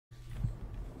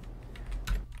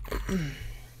What's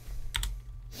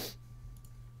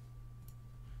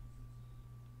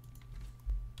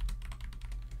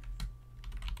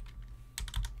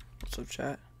up,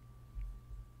 chat?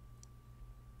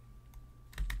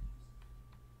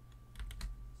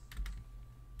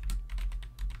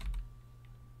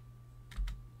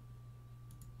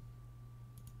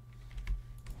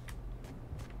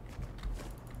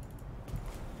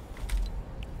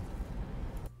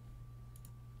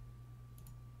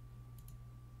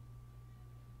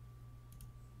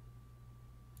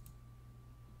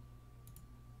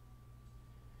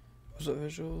 What's up,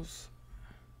 visuals?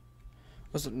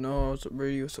 What's up, Noah? What's up,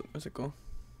 Brady? What's up, Mythical?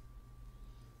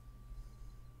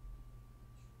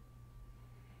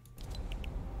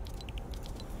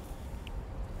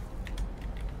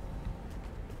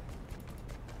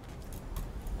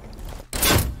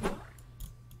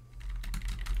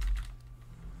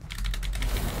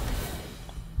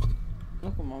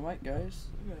 Look at my mic, guys.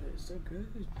 Look at it, it's so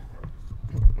good.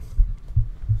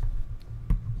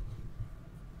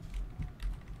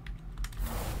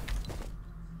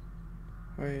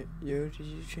 Wait, yo, did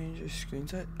you change your screen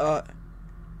size?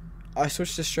 I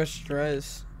switched to stretched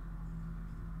res.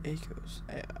 Acos.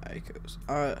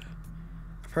 I've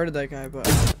heard of that guy, but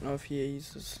I don't know if he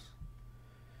uses.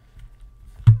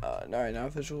 Alright, now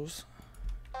visuals.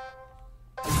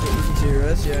 Easy to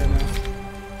res? Yeah, I know.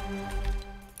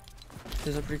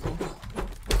 Is that pretty cool?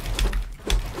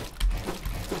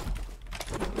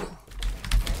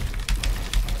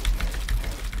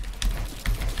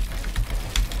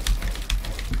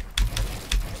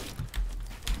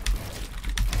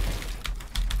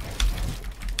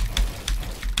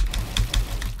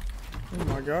 Oh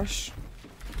my gosh.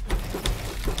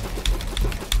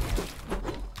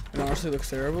 It honestly looks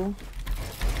terrible.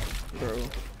 Bro.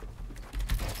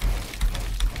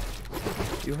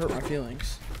 You hurt my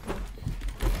feelings.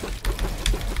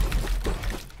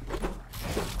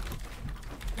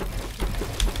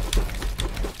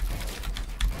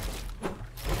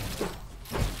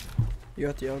 You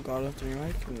got the L God up to your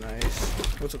mic? Nice.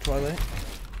 What's up, Twilight?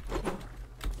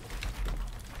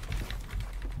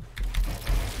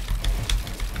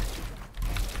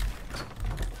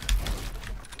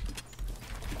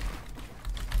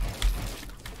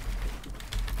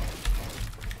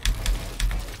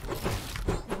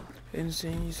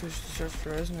 Insane, you switched to stretched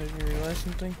res and made me realize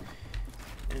something.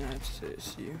 And I have to say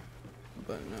it's you.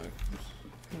 But no, I'm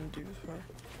gonna do this part.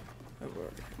 How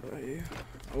about you?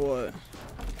 What?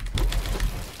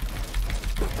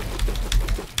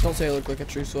 Don't say I look like a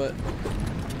true sweat.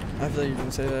 I feel like you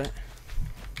didn't say that.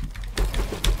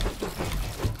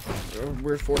 Or a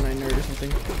weird Fortnite nerd or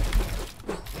something.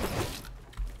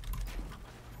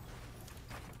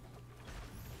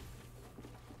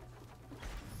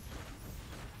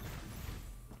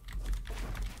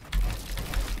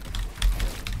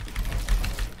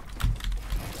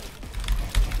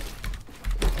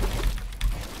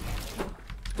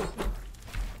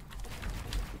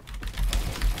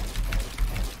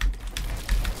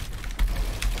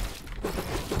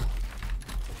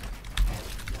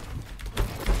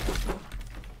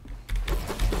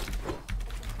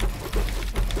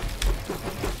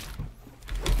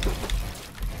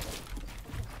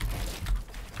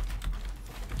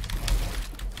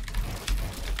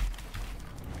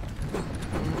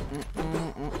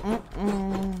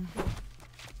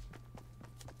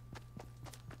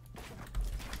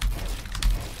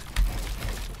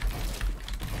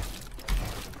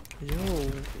 Yo,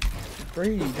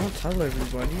 Brady, don't tell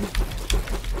everybody.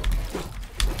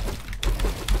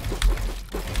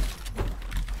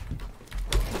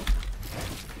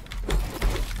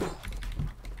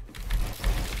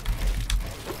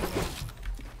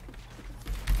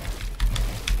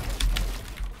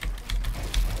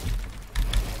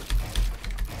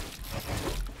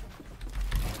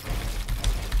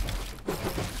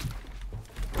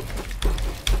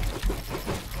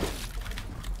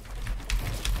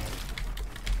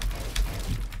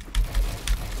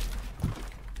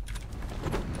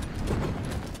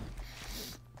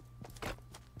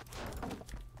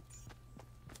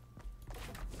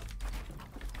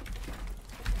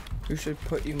 We should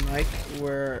put you mic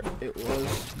where it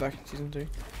was back in season 3.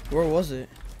 Where was it?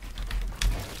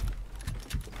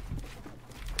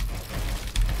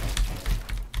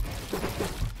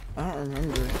 I don't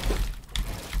remember.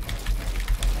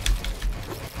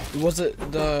 Was it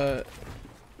the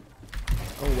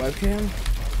webcam?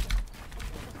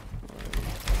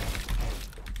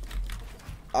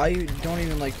 I don't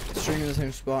even like stream in the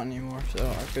same spot anymore, so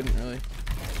I couldn't really.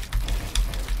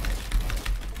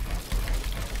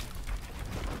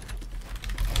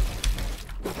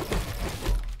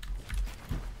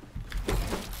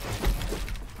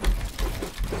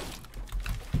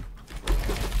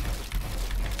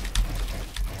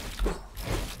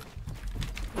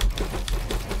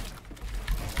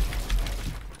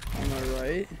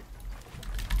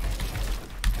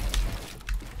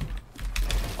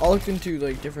 I'll look into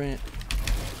like different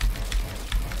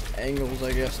angles,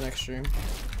 I guess, next stream.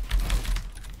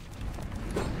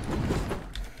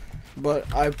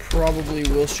 But I probably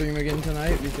will stream again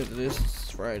tonight because it is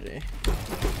Friday.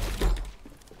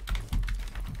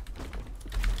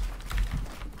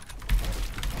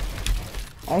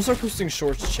 I want to start posting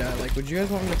shorts, chat. Like, would you guys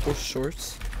want me to post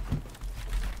shorts?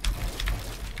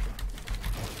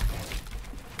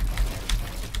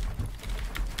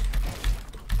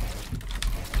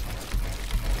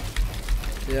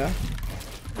 Yeah.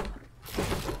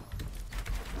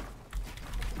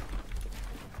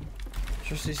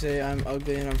 Trusty say I'm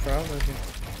ugly and I'm proud. Okay.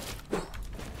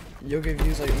 You'll get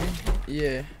views like me?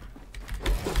 Yeah.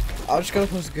 I just gotta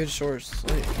post good shorts.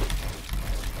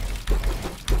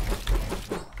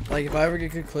 Like if I ever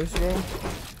get good clips, bro.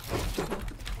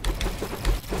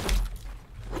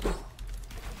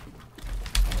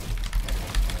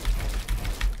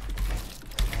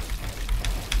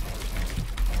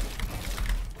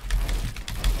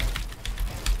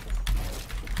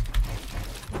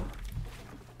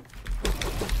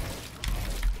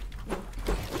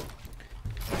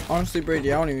 Honestly,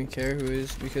 Brady, I don't even care who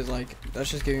is because like that's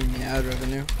just giving me ad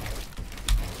revenue.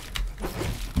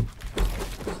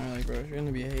 I'm like, bro, if you're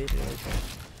gonna be a hater, like,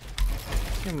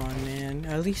 come on, man.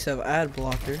 At least have ad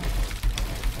blocker.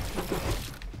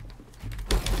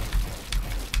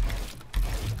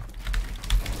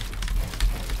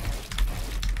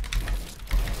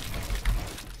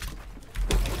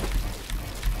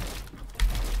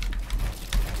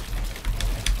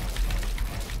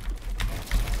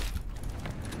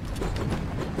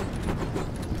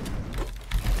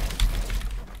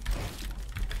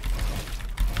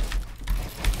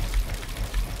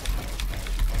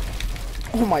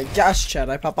 Oh my gosh, chat,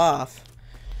 I pop off.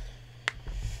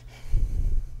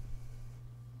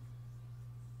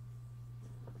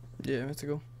 Yeah, let's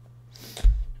go.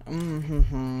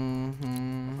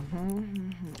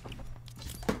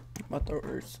 My throat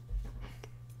hurts.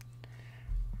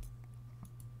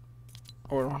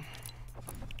 Hold on.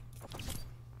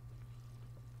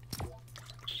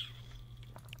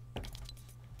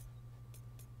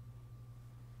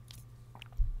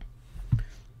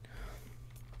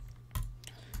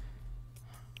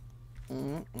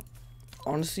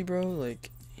 Honestly, bro, like,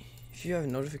 if you have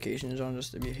notifications on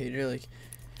just to be a hater, like,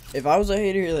 if I was a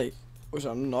hater, like, which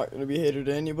I'm not gonna be a hater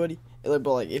to anybody, like,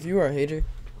 but like, if you are a hater,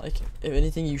 like, if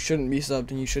anything, you shouldn't be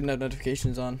subbed and you shouldn't have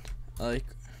notifications on. Like,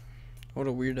 what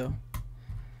a weirdo.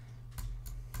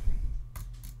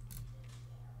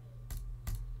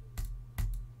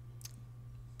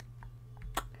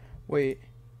 Wait.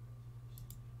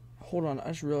 Hold on, I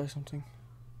just realized something.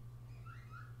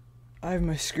 I have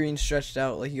my screen stretched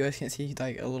out, like you guys can't see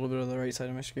like a little bit of the right side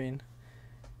of my screen.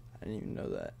 I didn't even know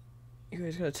that. You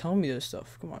guys gotta tell me this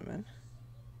stuff. Come on, man.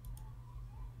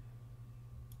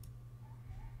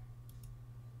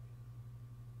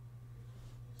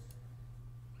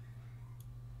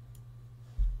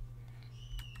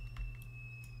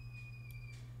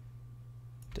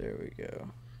 There we go.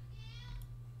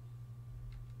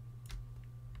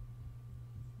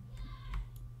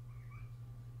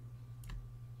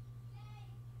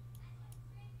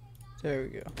 There we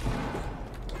go.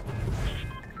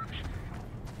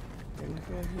 And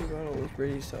if you battle with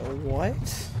Brady style,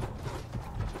 what?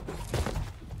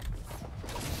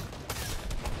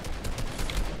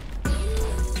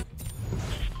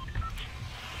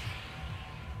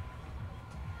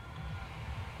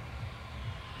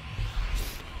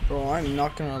 Bro, I'm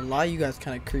not gonna lie, you guys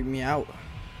kind of creep me out.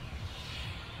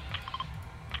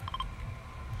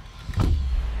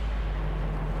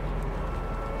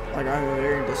 Like, I'm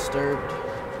very disturbed.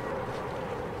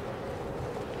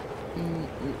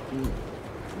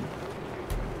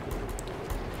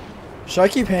 Should I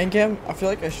keep handcam? I feel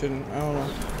like I shouldn't. I don't know.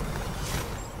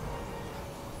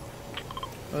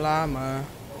 Llama.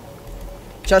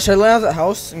 Chat, should I land at the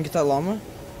house and get that llama?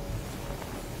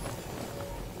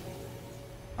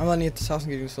 I'm landing at this house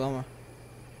and getting this llama.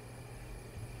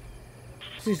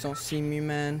 Please don't see me,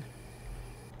 man.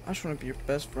 I just want to be your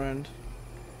best friend.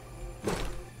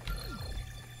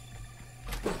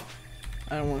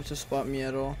 I don't want it to spot me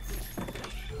at all.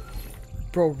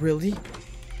 Bro, really?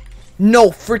 No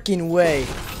freaking way.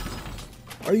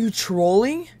 Are you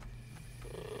trolling?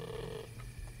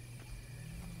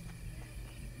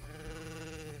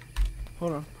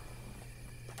 Hold on.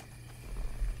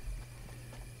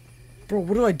 Bro,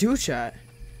 what do I do, chat?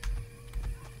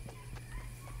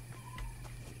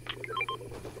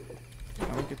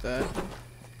 I don't get that.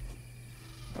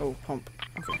 Oh, pump.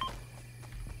 Okay.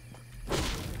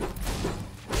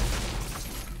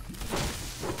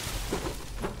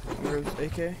 Where's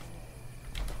AK?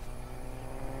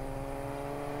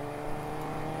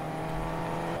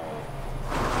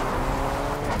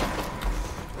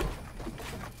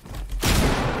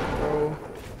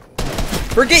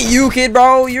 Forget you, kid,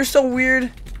 bro. You're so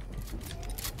weird.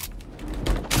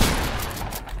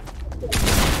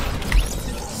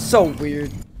 So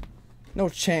weird. No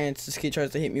chance this kid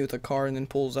tries to hit me with a car and then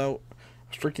pulls out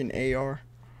a freaking AR.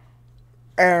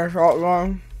 Air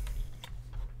shotgun.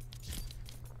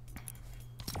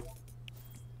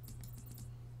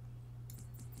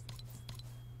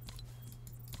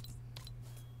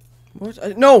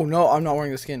 What? No, I'm not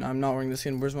wearing the skin. I'm not wearing the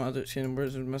skin. Where's my other skin?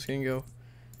 Where's my skin go?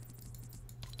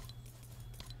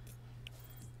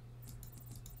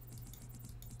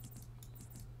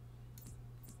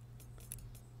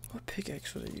 What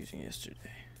pickaxe was I using yesterday?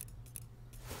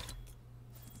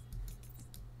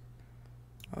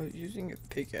 I was using a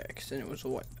pickaxe and it was a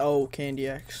what? Oh, candy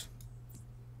axe.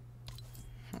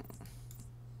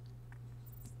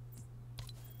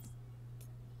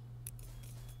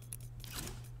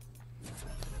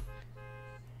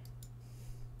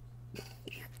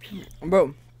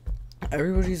 Bro,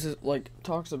 everybody's like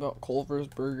talks about Culver's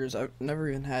burgers. I've never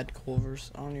even had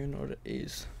Culver's. I don't even know what it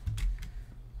is.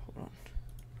 Hold on.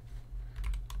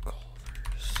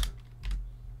 Culver's.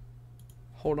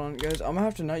 Hold on, guys. I'm gonna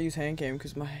have to not use hand cam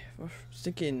because my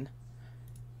stinking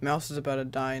mouse is about to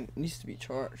die and it needs to be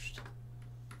charged.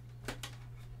 So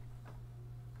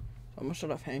I'm gonna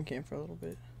shut off hand cam for a little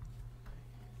bit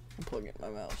and plug in my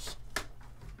mouse.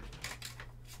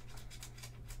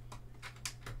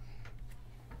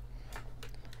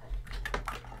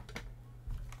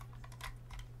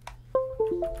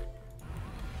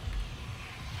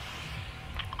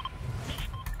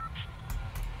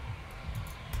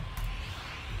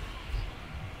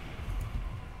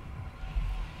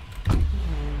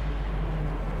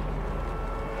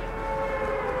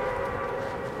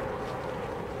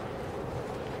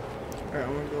 Alright,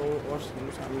 I'm gonna go watch the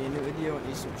new Tommy in the video and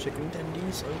eat some chicken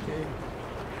tendies. Okay.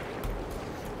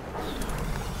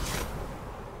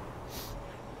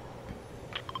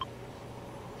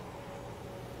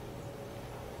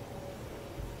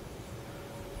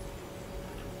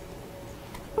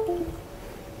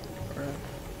 Alright.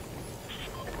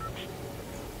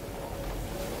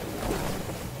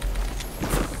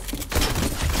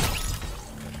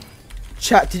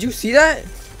 Chat, did you see that?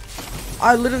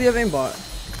 I literally have aimbot.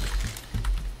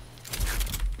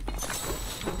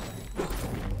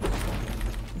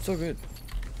 So good.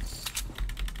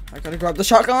 I gotta grab the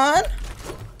shotgun.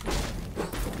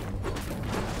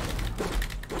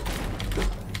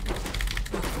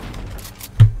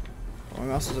 Oh, my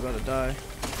mouse is about to die.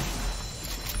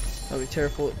 That'd be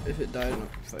terrible if it died in a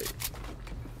fight.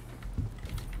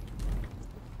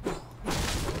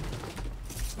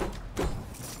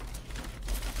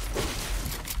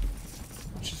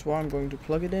 Which is why I'm going to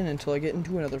plug it in until I get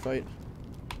into another fight.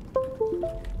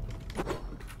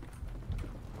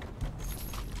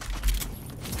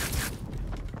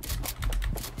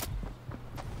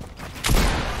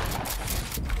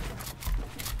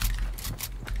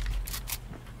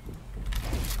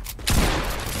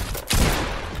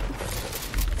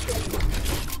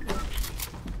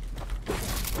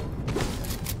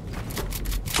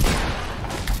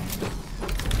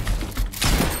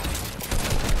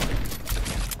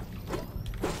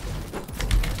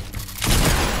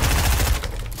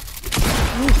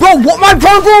 Bro, what my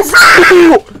purple?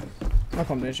 My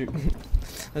pump didn't shoot.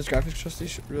 This graphics trusty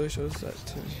really shows that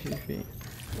to TV.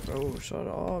 Bro, shut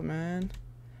up, man.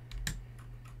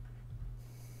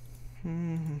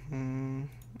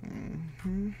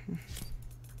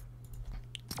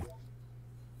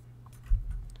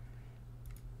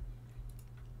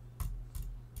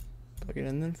 Plug it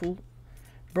in then, fool.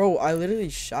 Bro, I literally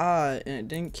shot and it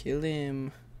didn't kill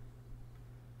him.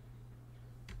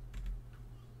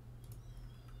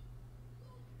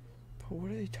 What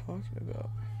are they talking about?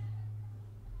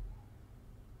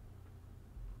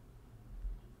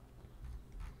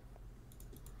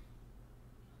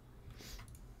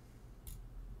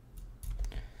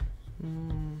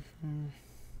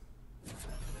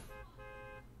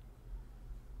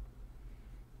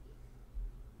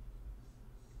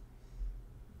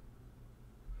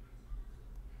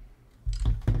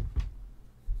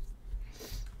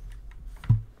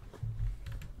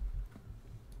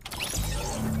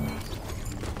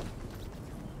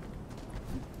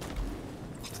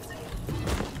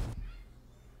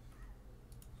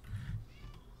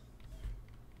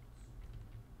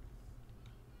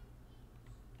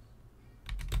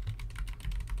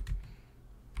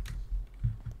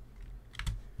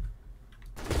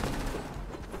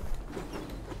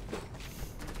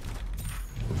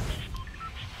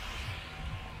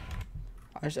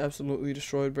 I just absolutely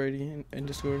destroyed Brady in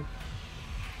Discord.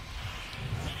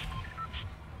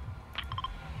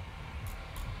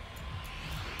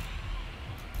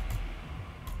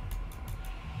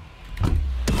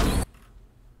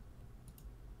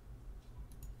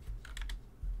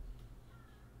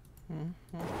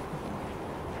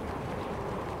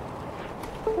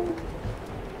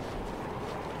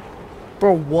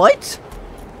 Bro, what?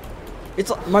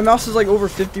 It's my mouse is like over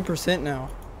 50% now.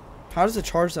 How does it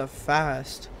charge that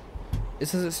fast? It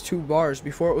says it's 2 bars.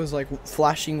 Before it was like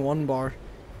flashing 1 bar.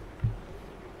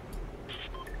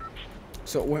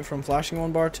 So it went from flashing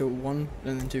 1 bar to 1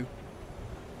 and then 2.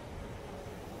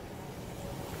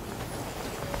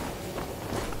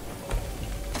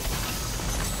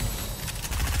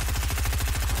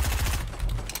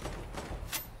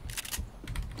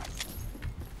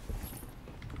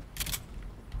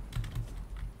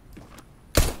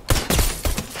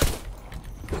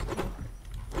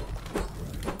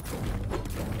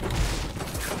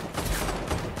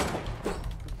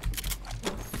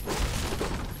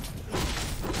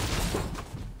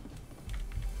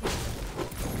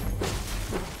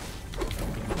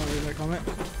 Comment.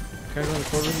 Can I go in the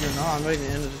Discord with you or not? I'm not even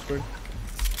in the Discord.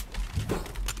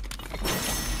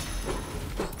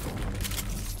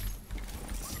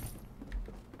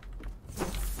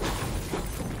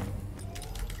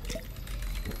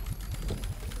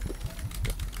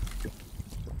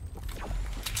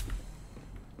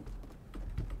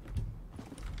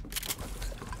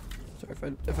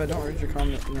 Sorry if I don't read your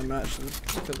comment in the match, then it's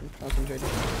because I'm concentrating.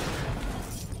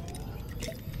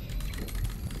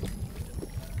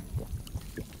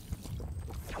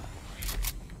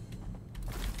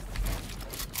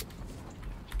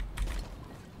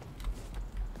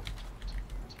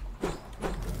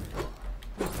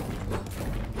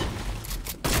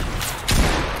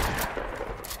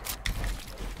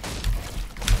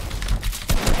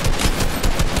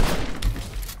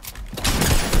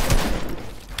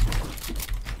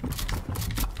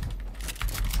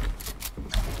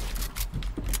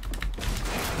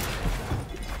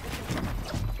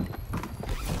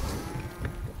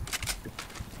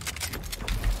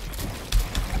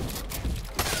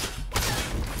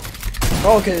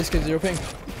 Oh, okay, this kid's 0 ping.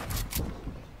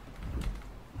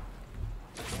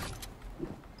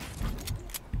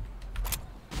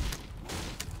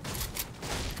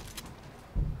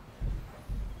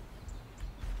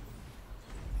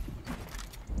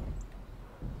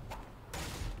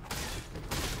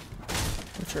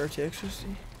 What's your RTX Trusty?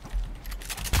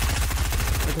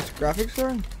 Like what's the graphics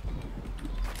card?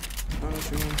 I don't know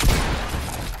what you mean.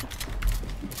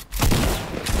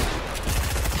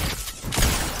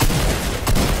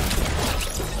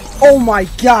 Oh my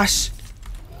gosh!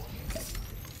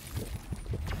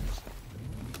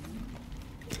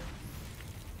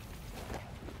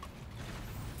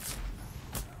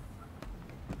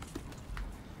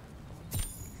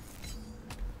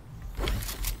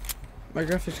 My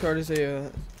graphics card is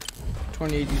a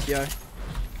 2080 Ti.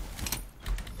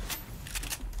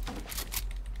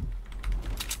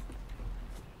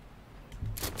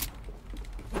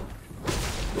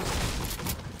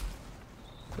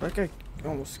 That guy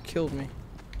almost killed me.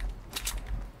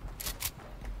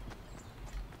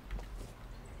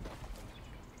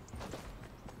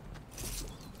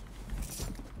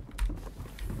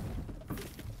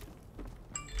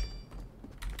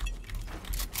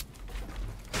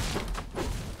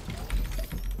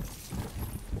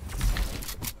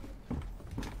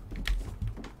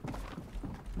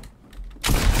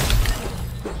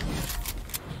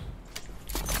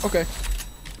 Okay.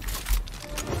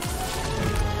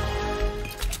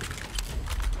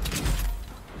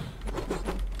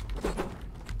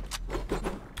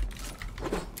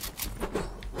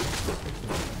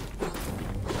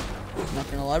 Not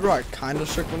gonna lie, bro, I kinda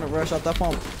shook whenever I shot that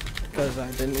pump because I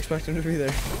didn't expect him to be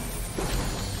there.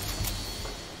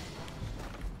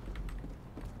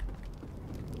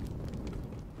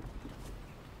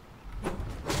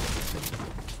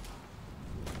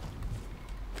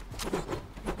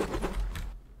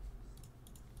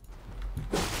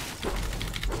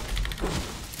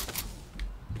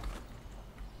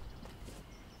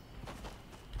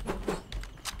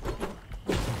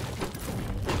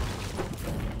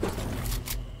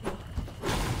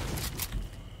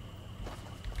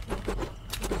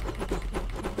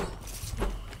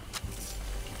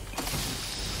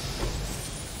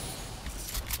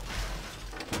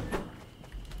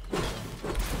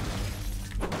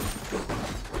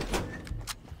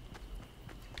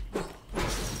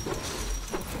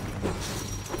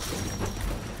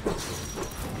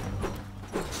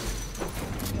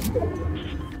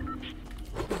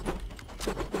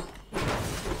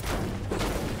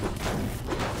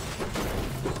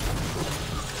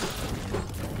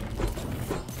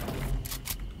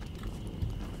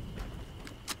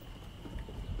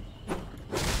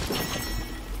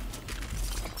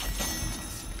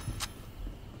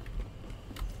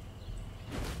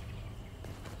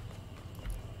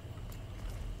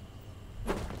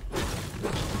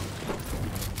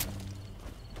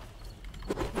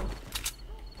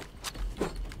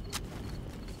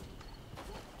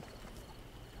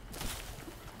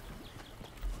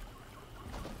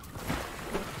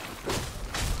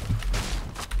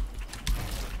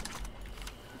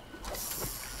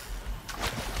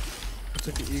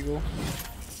 illegal.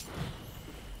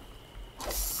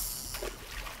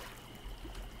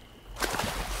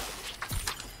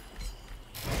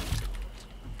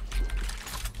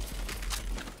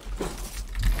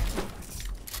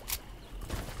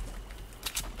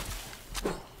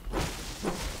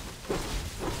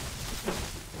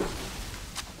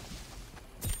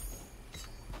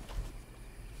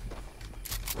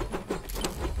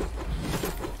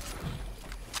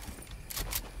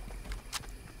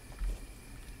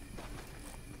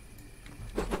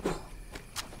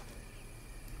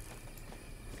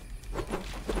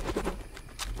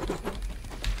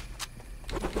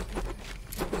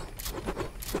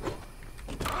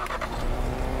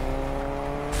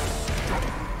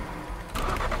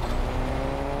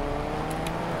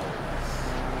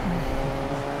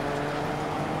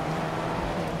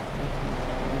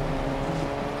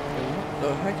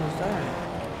 The heck is that?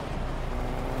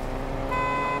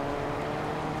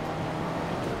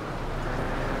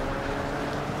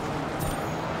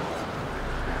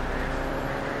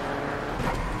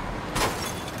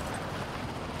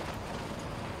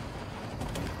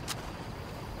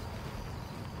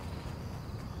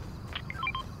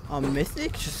 A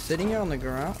mythic just sitting here on the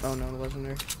ground? Oh no, it wasn't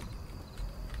there.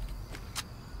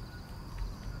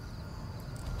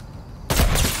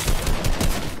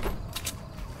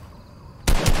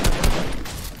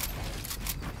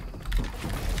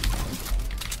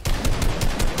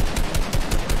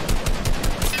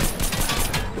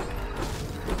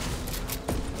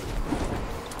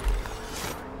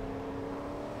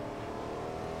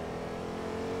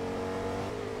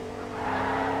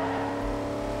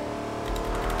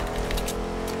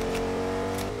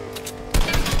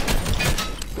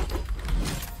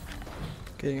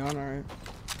 Getting on, alright.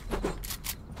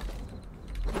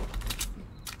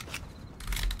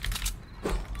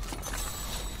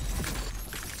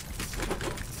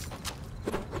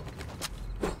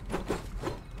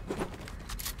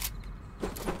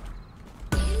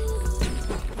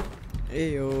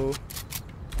 Ayo.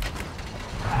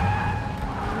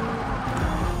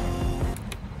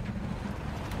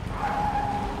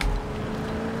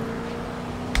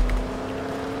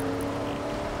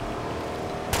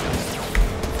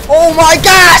 Oh my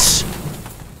gosh!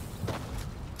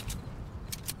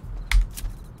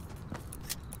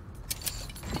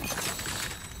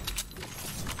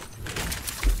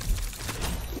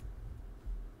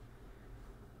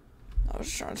 I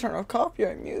was trying to turn off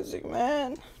copyright music,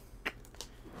 man.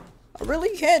 I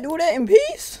really can't do that in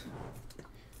peace.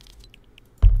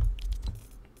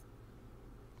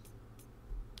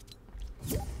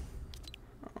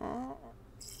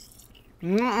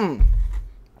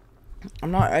 I'm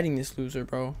not adding this loser,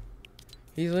 bro.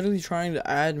 He's literally trying to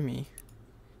add me.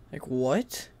 Like,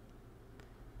 what?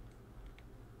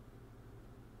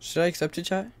 Should I accept it,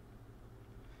 chat?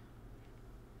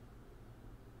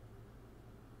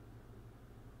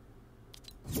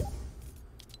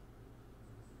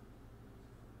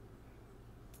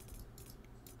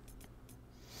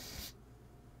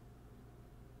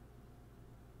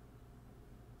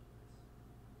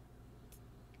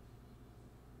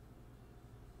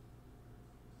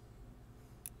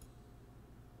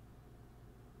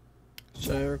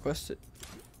 Should I request it?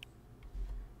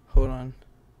 Hold on.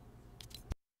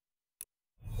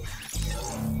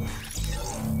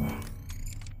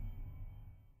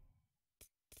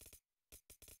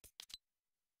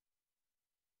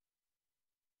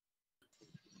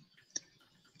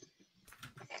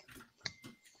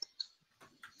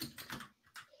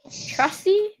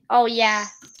 Trusty? Oh yeah.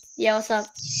 Yeah, what's up?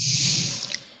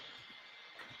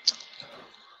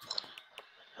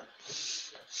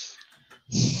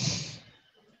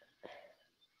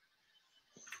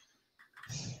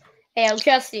 Hey, I'm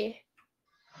Trusty.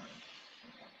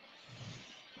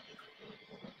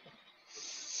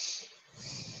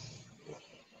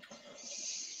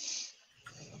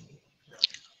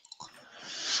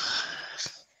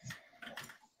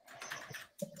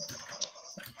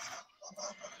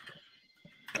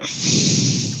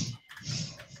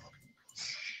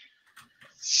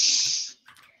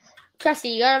 Trusty,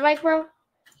 you got a mic, bro?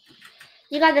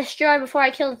 You got destroyed before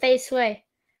I killed tfue.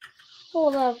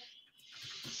 Hold up.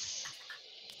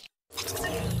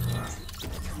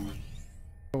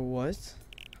 What?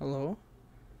 Hello?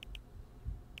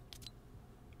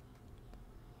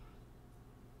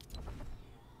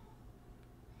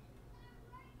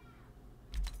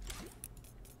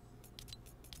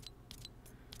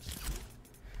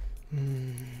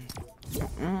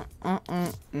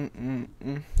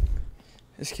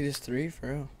 This kid is 3 for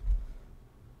real.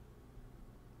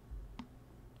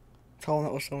 Tell him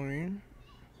that was so mean.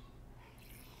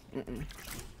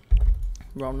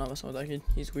 Bro, I'm not messing with that kid.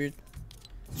 He's weird.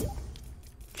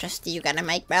 Trusty, you got a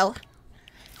mic, bro?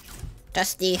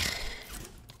 Trusty.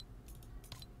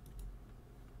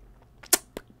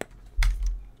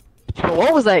 Bro,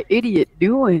 what was that idiot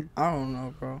doing? I don't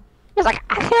know, bro. He's like,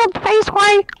 I killed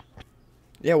FaceWay.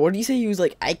 Yeah, what did he say? He was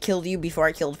like, I killed you before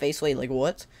I killed FaceWay. Like,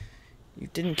 what? You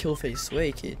didn't kill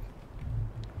FaceWay, kid.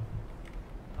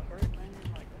 I heard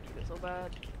Landon, like, get so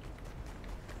bad.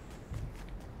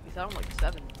 He sounded like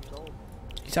 7 years old.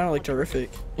 You sounded like terrific.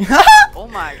 Oh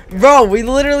my god. Bro, we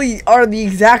literally are the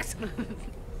exact...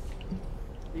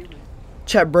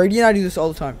 Chat, Brady and I do this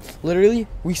all the time. Literally,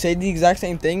 we say the exact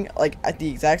same thing, like, at the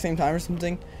exact same time or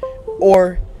something.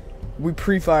 Or, we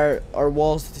pre-fire our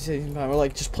walls at the same time. Or,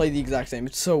 like, just play the exact same.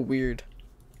 It's so weird.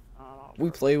 We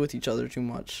play with each other too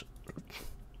much.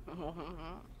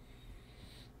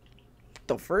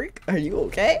 The freak? Are you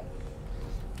okay?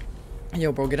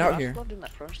 Yo, bro, get out here. I love doing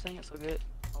that French thing. It's so good.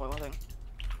 Oh, wait, one thing.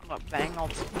 I'm gonna bang all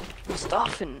this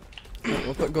stuff and...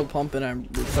 We'll put go pump and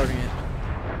I'm starting it.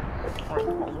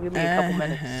 Alright, give me a couple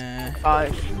minutes.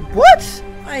 5. What?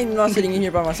 I am not sitting in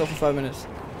here by myself for 5 minutes.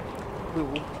 We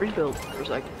will rebuild for a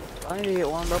second. I need to get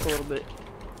warmed up a little bit.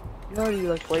 You already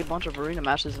like played a bunch of arena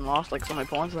matches and lost like so many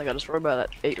points and I got destroyed by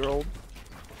that 8-year-old.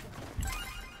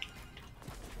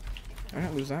 I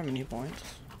didn't lose that many points.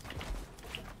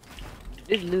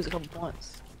 You did lose a couple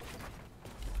points.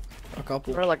 A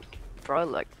couple. Probably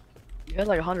like, you had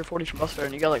like 140 from Buster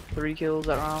and you got like 3 kills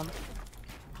that round.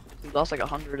 You lost like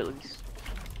 100 at least.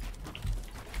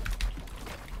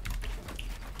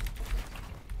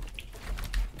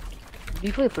 Did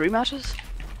you play 3 matches?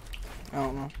 I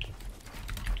don't know.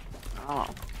 I don't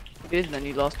know. You did, and then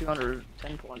you lost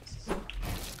 210 points.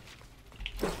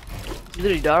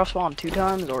 Either you died off spawn 2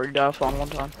 times, or you died off spawn 1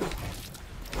 time.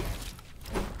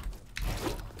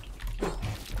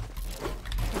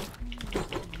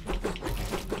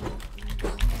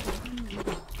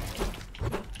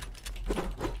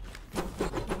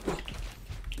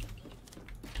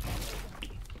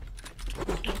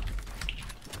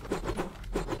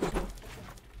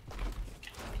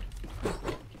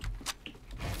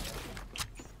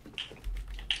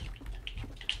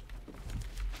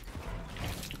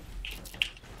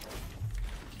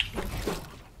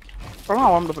 I'm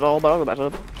not warmed up at all, but I'll go back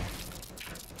up.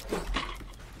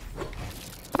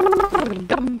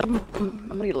 I'm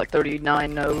gonna get like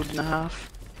 39 nodes and a half.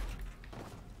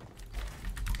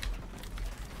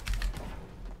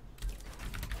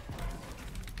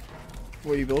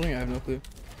 What are you building? I have no clue.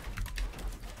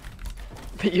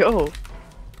 But yo, you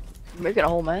making a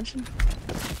whole mansion?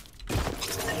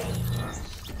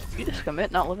 You just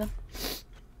commit not living?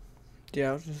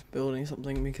 Yeah, I was just building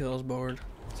something because I was bored.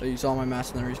 So you saw my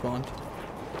mass and then respawned.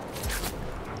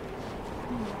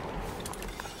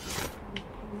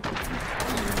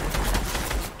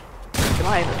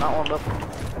 Tonight is not warmed up.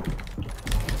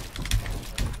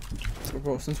 So,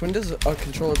 bro, since when does a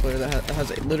controller player that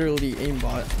has a literally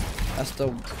aimbot has to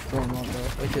warm up, bro?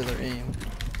 Like their aim.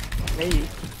 Maybe.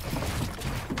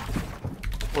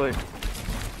 Wait.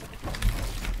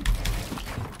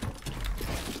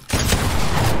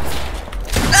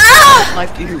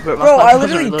 Like you, bro, I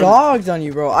literally dogged on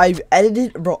you, bro. I've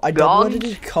edited, bro. I double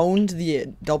edited, coned the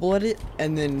double edit,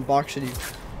 and then boxed you.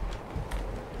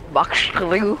 Boxed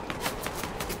you?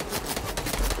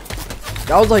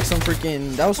 That was like some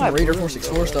freaking. That was some Raider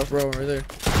 464 stuff, bro, right there.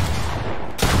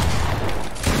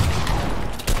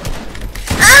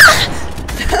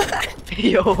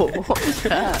 Yo, what was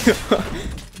that?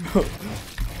 Bro.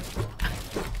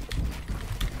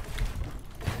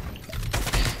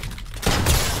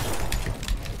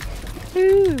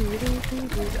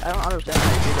 I don't understand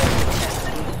how you do that.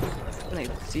 I don't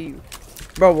even see you.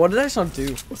 Bro, what did I not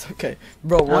do? It's okay.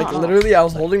 Bro, like literally I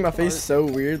was holding my face so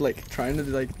weird, like trying to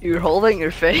like. You're holding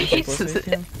your face?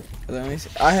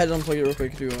 I had to unplug it real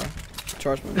quick to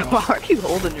charge my mouse. Why are you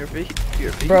holding your face?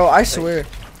 Bro, I swear.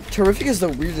 Terrific is the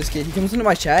weirdest kid. He comes into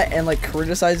my chat and like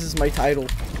criticizes my title.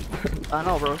 I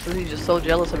know, bro. So he's just so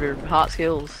jealous of your hot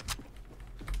skills.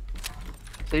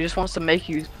 So he just wants to make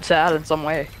you sad in some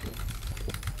way.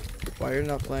 Why you're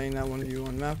not playing that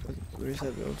 1v1 map with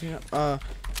reset builds? You know?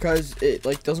 Because it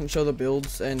like doesn't show the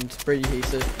builds and Brady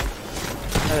hates it.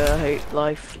 I hate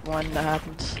life when that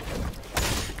happens.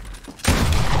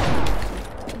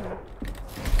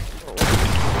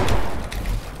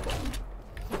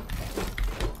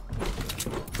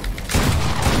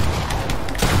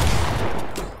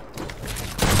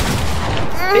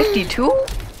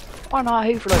 $52? Why not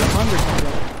hate for like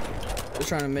 100? They're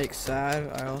trying to make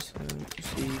sad. I also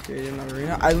see creative on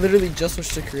arena. I literally just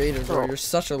switched to creative, bro. You're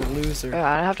such a loser. Yeah,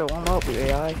 I have to warm up with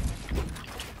AI.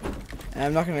 And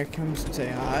I'm not gonna come say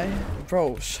hi.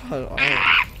 Bro, shut up.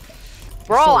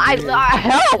 Bro, So I weird.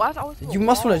 hell. You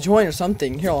must want to join or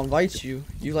something. Here, I'll invite you.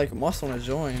 You like must want to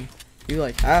join. You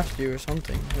like have to or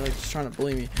something. You're like just trying to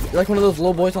bully me. You're like one of those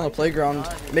little boys on the playground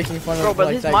making fun Bro, of but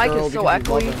like his that mic girl is so because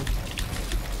you love echoey. him.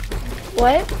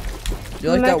 What?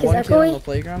 You're like My that mic is one kid on echoey? the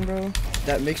playground, bro,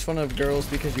 that makes fun of girls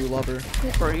because you love her.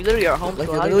 Bro, you literally are home. Like,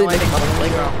 Like, you're how do you know literally anything about the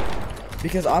making playground?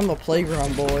 Because I'm the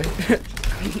playground boy.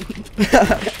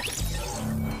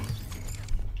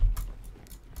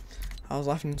 I was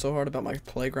laughing so hard about my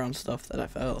playground stuff that I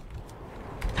fell.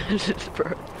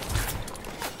 Bro,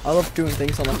 I love doing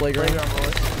things on the playground. playground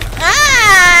boy.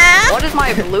 Ah! What is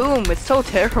my bloom? It's so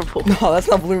terrible. No, that's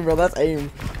not bloom, bro. That's aim.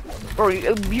 Bro,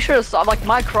 you should have saw, like,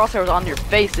 my crosshair was on your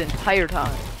face the entire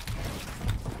time.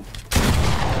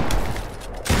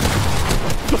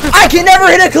 I can never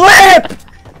hit a clip!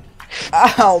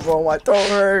 Ow, bro, my throat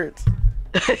hurts.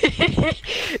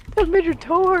 That made your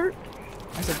toe hurt.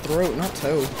 I said throat, not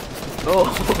toe. Oh.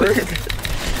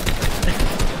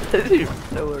 Your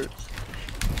toe hurts.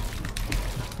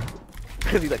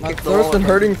 Like, My kicked the throat's wall been or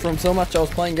hurting from so much I was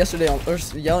playing yesterday on, or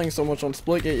yelling so much on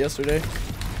Splitgate yesterday.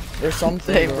 Or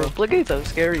something, Hey, bro. bro, Splitgate's a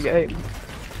scary game.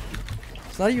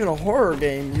 It's not even a horror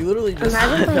game. You literally just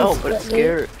Imagine playing No, but it's Split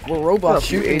League. scary. we're robots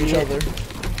Fuck you, shooting each idiot. other.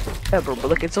 Yeah, bro, but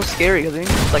look, it's so scary because then you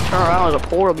just like turn around, there's a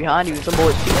portal behind you and some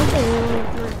boys shooting. Something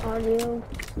wrong with my audio.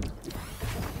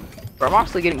 Bro, I'm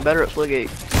honestly getting better at Splitgate.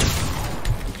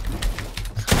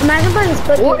 Imagine playing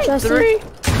Split League, Trusty. 43?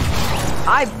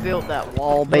 I built that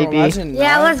wall, Bro, baby. imagine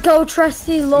Yeah, not, let's go,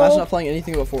 Trusty. imagine Lol. not playing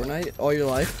anything but Fortnite all your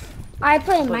life. I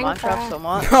play Play Minecraft so Minecraft.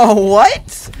 much. Oh,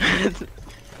 what?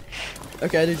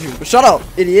 Okay, I did you. But shut up,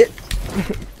 idiot.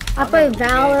 I play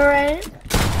Valorant.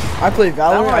 I play Valorant,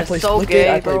 I Valorant's play so Splitgate,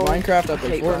 gay, I play bro. Minecraft, I play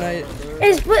Hate Fortnite.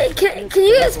 Is Split? Can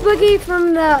you get Splitgate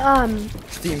from the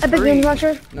Steam. Epic Free. Games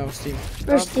Launcher No, Steam.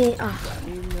 or Steam?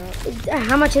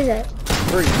 How much is it?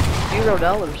 Free.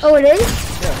 $0. Oh, it is.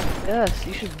 Yes,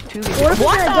 you should too. What if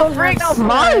I don't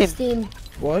have Steam?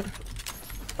 What?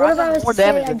 What if I was More to say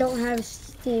damage I than- don't have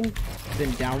Steam? Then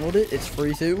download it, it's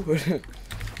free too.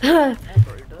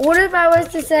 What if I was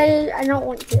to say I don't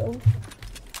want to?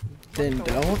 Then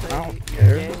don't, I don't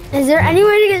care. Is there any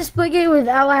way to get Splitgate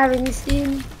without having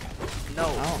Steam? No.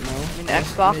 I don't know. In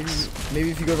Xbox?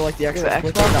 Maybe if you go to like the actual have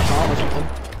Splitgate.com or something.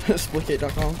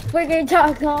 Splitgate.com.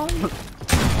 Splitgate.com.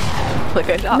 Like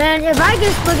I got Man, if I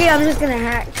get Splitgate, I'm just gonna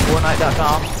hack.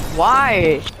 Fortnite.com.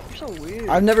 Why? You're so weird.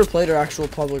 I've never played an actual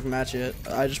public match yet.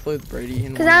 I just played with Brady.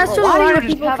 And 'Cause I was Bro, told a why lot do of you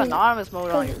just people have can- anonymous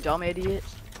mode on, you dumb idiot?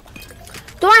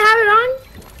 Do I have it on?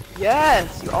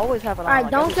 Yes, you always have it on. Alright,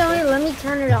 like, don't every tell me. second. Let me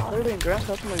turn it off. Literally in Grand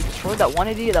Theft Auto, you destroyed that one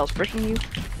idiot that was freaking you,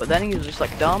 but then he was just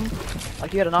like dumb.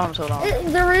 Like you had anonymous mode on. The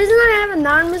reason I have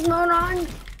anonymous mode on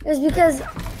is because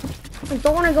I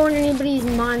don't want to go in anybody's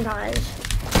montage.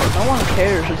 No one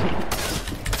cares.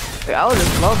 Like, I would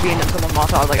just love being in someone's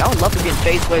montage. Like I would love to be in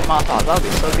FaceWave montage. That would be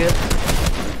so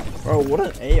good. Bro, what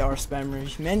an AR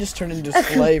spammer. Man just turned into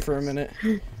Slay for a minute.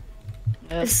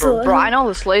 Yes, So- bro, I know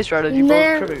the slay strategy,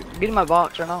 Man. bro. Get in my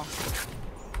box right now.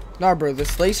 Nah, bro, the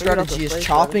Slay Figured out the strategy is Slay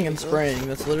chopping and strategy, spraying.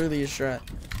 That's literally your strat.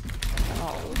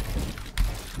 Oh.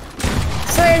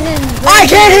 So as in, I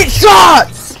can't hit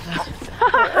shots!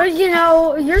 you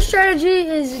know, your strategy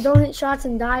is don't hit shots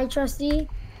and die, Trusty.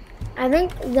 I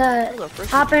think the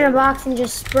hop in a box and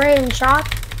just spray and chop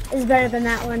is better than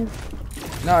that one.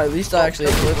 No, at least I actually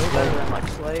Way hit better Slay. than like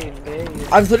slay and gay.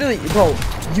 I've literally, bro,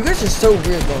 you guys are so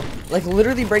weird, bro. Like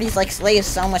literally, Brady's like Slay is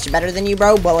so much better than you,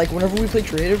 bro. But like whenever we play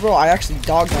creative, bro, I actually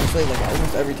dogged on Slay like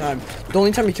almost every time. The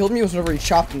only time he killed me was whenever he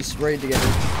chopped and sprayed together.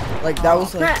 Like that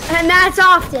was like And that's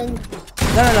often.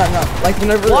 no. Like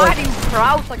whenever Why like, do you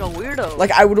crouch like a weirdo?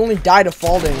 like I would only die to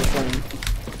fall damage from him.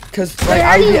 Cause Wait, like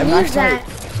how I do would be you at max use that?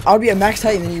 height. I would be at max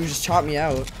height and then you would just chop me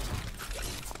out.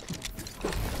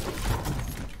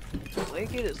 Slay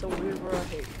kid is so weird, bro. I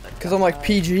hate that. Cause I'm like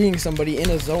PGing somebody in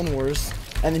a zone wars,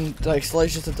 and then like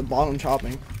Slay's just at the bottom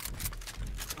chopping.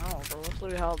 Oh, bro, that's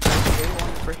literally how the gay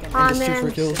one freaking. Aw, Just two man.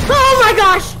 for kills. Oh my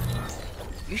gosh!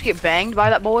 You should get banged by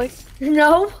that boy.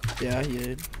 No, Yeah, he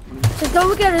did. just don't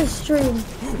look at his stream.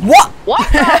 What?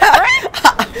 What the frick?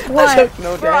 I What? took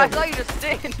no Bro, I damage. saw you just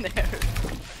sitting there.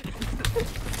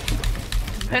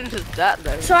 Ben just sat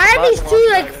there. So I have these two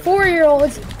like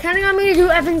 4-year-olds counting on me to do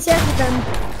FNCS with them,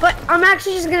 but I'm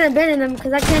actually just gonna abandon them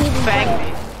because I can't even Bang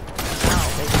play. me.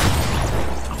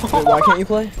 Wait, why can't you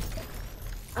play?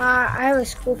 I have a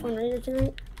school fundraiser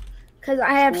tonight because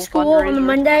I have School school on the fundraiser?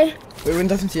 Monday, Wait, when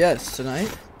doesn't yes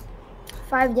tonight?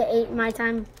 5 to 8 my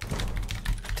time.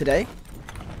 Today?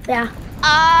 Yeah.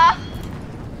 I'm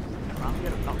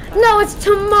gonna bump that. No, it's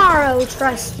tomorrow,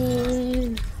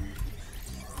 Trusty.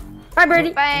 Bye,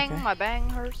 Brady. Bang, Okay. my bang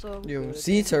hurts so Yo, good.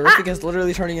 see, Terrific is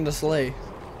literally turning into Slay.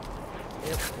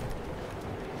 Yep.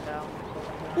 Down.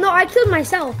 No, I killed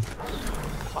myself.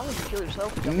 Why would you kill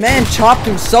yourself? Man chopped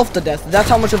himself to death. That's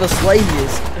how much of a Slay he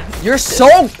is. You're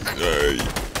so gay.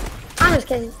 I'm just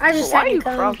kidding. I just Why had are you to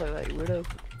come. crouched like that, you weirdo?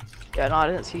 Yeah, no, I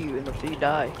didn't see you in the feed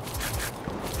die.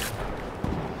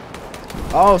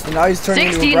 Oh, so now he's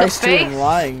turning 60 into in a the rice dude and face?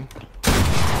 lying.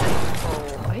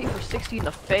 Oh, I hit for 60 in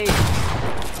the face.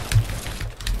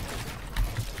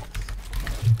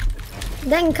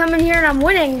 Then come in here and I'm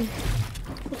winning.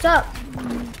 What's up?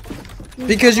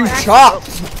 Because you chopped.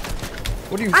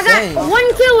 What are you I saying? got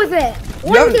 1 kill with it.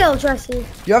 One haven't- kill, Trusty.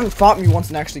 You haven't fought me once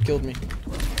and actually killed me.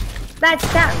 That's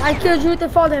that. I killed you with the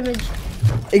fall damage.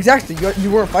 Exactly.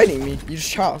 You weren't fighting me. You just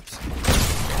chopped.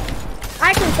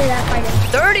 I can say that fighting.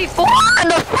 34 in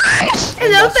the face!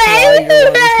 In the That's why you're one of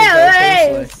the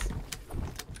face!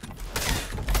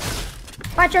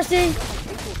 Bye, Trusty.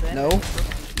 No.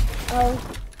 Oh.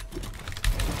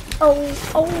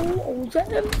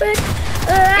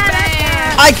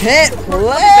 I can't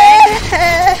play.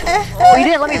 Oh, you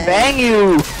didn't let me bang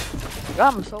you!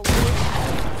 God, I'm so weird.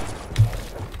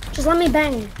 Just let me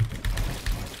bang.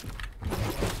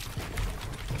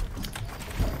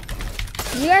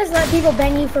 You guys let people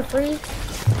bang you for free?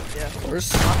 Yeah,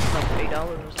 Where's like $8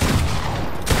 or something.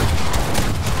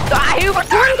 Ah, you were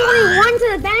 121 to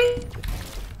the bang?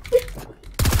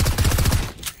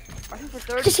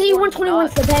 Just hit you 121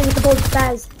 to the bang with the bolt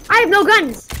spaz. I have no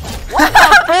guns. What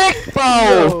the frick,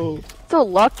 bro? So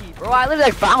lucky, bro. I literally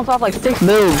like bounced off like 6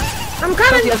 moves. I'm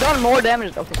coming. I've done more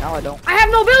damage. Okay, now I don't. I have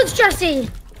no builds, Trusty.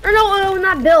 Or no,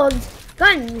 not builds.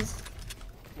 Guns.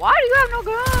 Why do you have no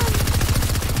guns?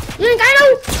 You think I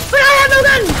know? But I have no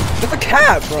guns. That's a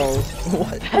cat, bro.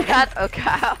 What? That's a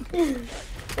cap.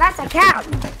 That's a cap.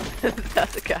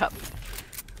 That's a cap.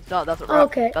 No, that's a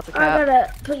rock. Okay, That's a I cap.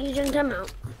 gotta put you in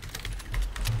timeout.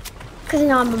 Cause you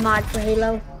know I'm a mod for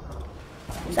Halo. You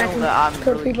So I know can that I'm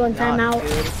put really people in not timeout.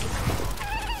 good.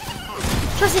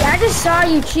 Trusty, I just saw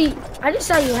you cheat. I just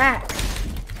saw you hack.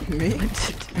 Me?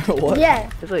 What? Yeah.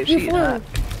 It's like You cheating, flew. huh?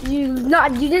 You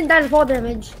didn't die to fall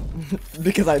damage.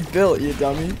 Because I built you,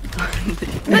 dummy. But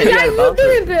Yeah, yeah, you bouncer.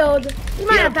 didn't build. You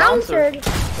might Yeah, have bouncer. bouncered.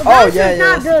 The Oh bouncer's yeah, yeah.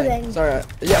 not that's the thing. building. Sorry.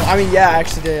 Yeah, I mean, yeah. I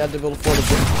actually did. I had to build a floor to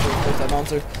replace that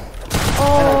bouncer. Oh,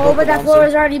 built but the that floor bouncer.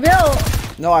 is already built.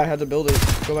 No, I had to build it.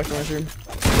 Go back to my stream.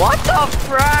 What the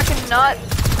frackin' nut?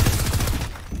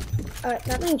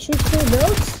 That means choose 2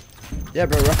 builds. Yeah,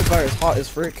 bro. Rapid fire is hot as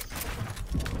frick.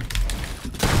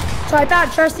 So I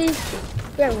thought Trusty,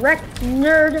 yeah, wreck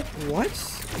nerd. What?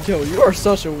 Yo, you are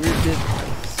such a weird kid.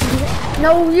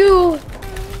 No, you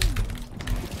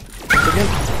Again.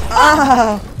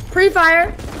 Ah,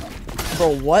 pre-fire. bro.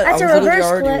 What? That's I a was literally reverse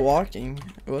already clip. walking.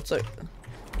 What's like?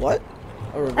 What?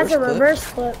 A reverse That's a clip? reverse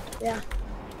clip. Yeah.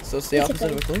 So it's the It's a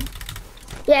opposite of a clip?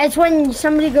 Yeah, it's when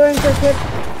somebody going for a clip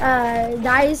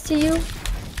dies to you.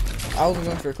 I wasn't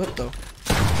going for a clip though.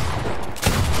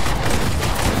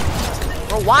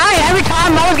 Bro, why every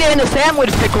time I was getting the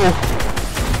sandwich pickle?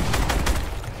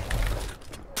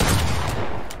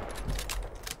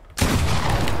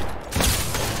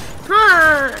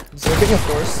 Huh? Zero ping, of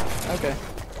course. Okay.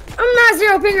 I'm not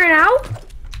 0 ping right now.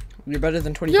 You're better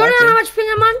than You 25. don't know how then. much ping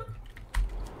I'm on?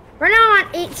 Right now I'm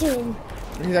on 18.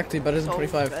 Exactly, better than So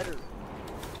 25. better.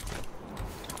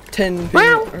 10 ping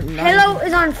Well, or 9. Halo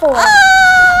is on 4.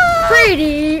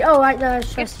 Brady. Oh, I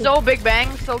It's Trusty. so big bang,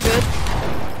 so good.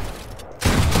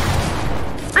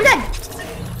 I'm dead.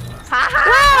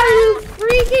 Wow, you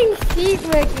freaking feet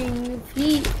licking. You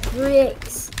feet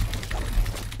bricks.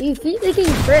 You feet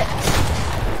licking bricks.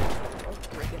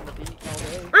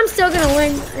 I'm still gonna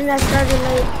win, and I started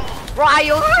late.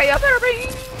 Ryo, better be.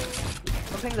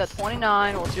 I'm ping's at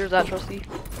 29. What's yours at, Trusty?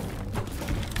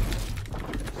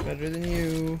 Better than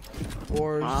you.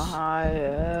 Wars.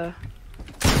 Yeah.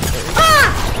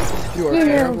 Ah! You are You knew.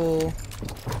 terrible.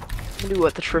 Do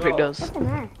what the Terrific does. Look at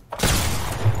that.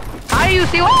 How do you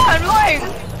see what I'm doing?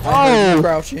 I heard you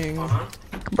crouching. Bro,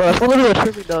 that's literally what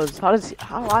Terrific does. How do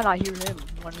I not hear him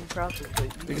when he crouches?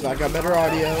 Because I got better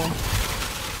audio.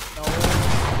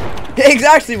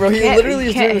 Exactly, bro. He Can't- literally you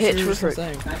is can't doing what hit you were just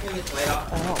Terrific. saying.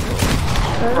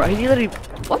 Bro, he literally.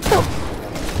 What the?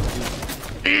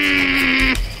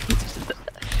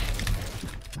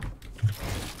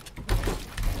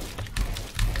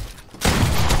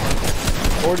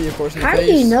 40, of course, in the How face.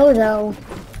 do you know though?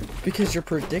 Because you're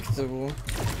predictable.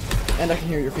 And I can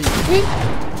hear your feet. See?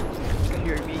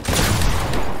 Hear me.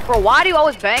 Bro, why do you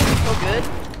always bang me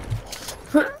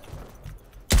so good?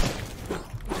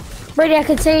 Brady, I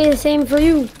could say the same for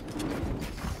you.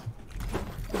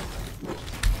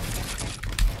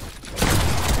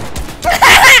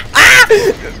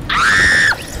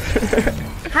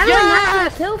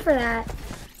 that kill for that?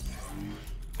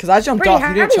 Cause I jumped Brady, off.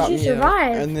 You didn't how chop did you me out.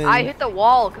 survive? And then I hit the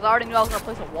wall because I already knew I was gonna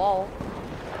place a wall.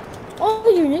 Oh,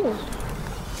 you knew.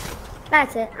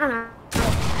 That's it. I'm out.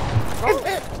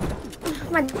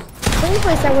 My only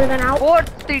place I would have been out.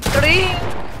 43.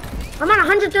 I'm on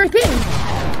 130 ping.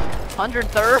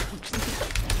 103rd.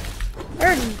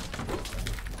 30.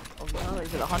 Oh no,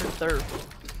 he's at 103rd.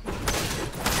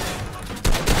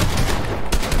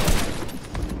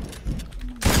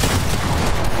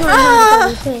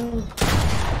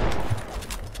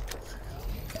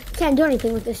 Can't do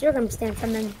anything with this circumstance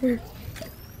I'm in.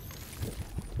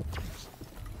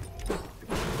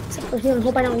 Except for healing,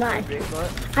 hope I don't die.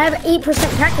 I have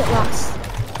 8% packet loss.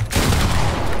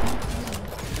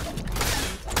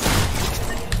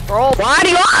 Bro, why do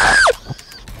you?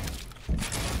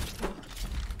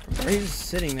 he's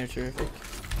sitting there, terrific.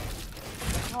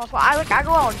 No, that's why I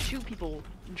go out and shoot people.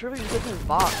 And Terrific just sits in his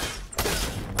box.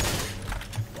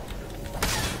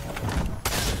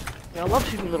 Yeah, I love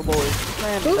shooting little boys. This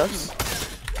man doesn't.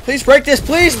 Please break this,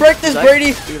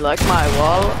 Brady! You like my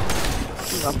wall?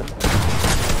 Nothing.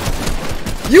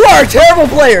 You are a terrible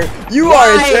player! You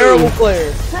are a terrible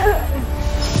player!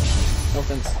 No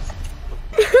offense.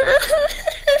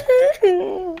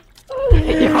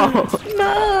 Yo.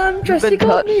 Mom, Trusty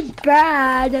called me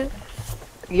bad.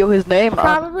 Yo, his name.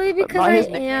 Probably because I his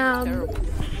name am.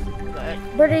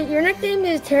 But your nickname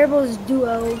is Terrible as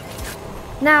Duo.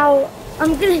 Now,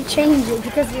 I'm gonna change it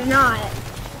because you're not.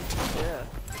 Yeah.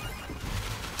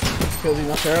 Because he's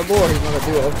not terrible or he's not a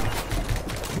duo?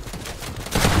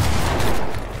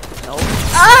 No.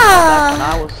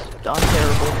 Ah! I was done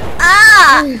terrible.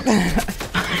 Ah!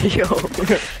 Yo.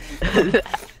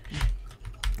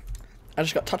 I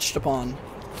just got touched upon.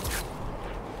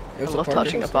 I love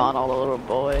touching upon all the little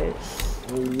boys.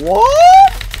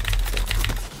 What?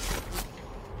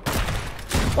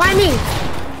 Why me?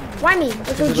 Why me?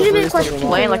 It's a legitimate question.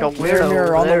 Playing like a weirdo.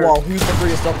 Mirror on the wall. Who's the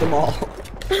freest of them all?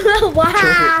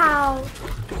 Wow.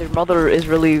 Your mother is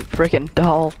really freaking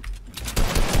dull.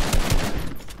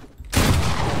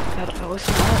 God, I was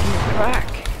not in a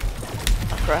crack.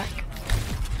 A crack?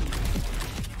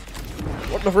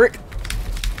 What the frick?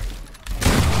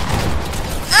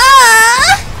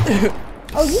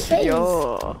 Oh, you phase.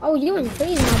 Yo. Oh, you in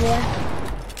phase, my boy.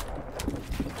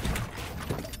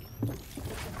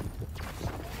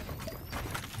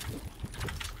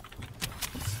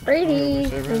 Brady,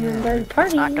 remember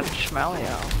party. I can smell you.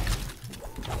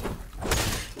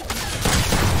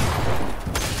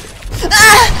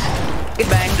 Get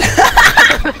banged.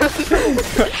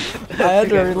 I had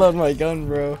to reload my gun,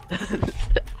 bro.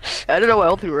 I didn't know what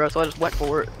else we were, so I just went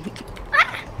for it.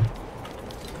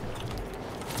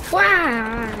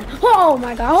 Wow. Oh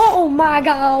my god. Oh my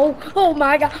god. Oh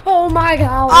my god. Oh my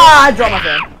god. Ah, I dropped my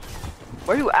fan.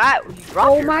 Where you at? You dropped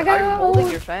Oh your, my Are you God. holding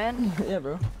your fan? Yeah,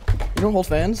 bro. You don't hold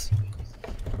fans?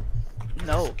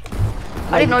 No.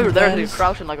 I didn't know you were there, so you're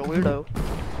crouching like a weirdo.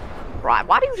 Right,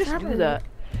 why do you just do that?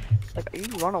 Like, you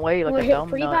run away like We'll a hit dumb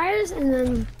nut. pre-fires and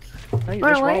then No, you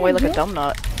run just run away away like a and dumb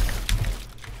nut.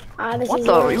 this What is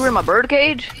the? yours. You were in my bird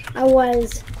cage? I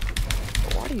was.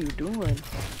 What are you doing?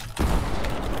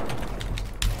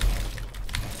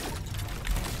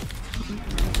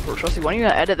 Bro, Trusty, when are you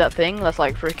gonna edit that thing that's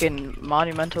like freaking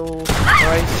monumental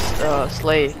price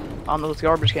slay on those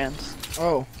garbage cans?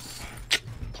 Oh.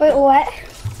 Wait, what?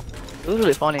 It was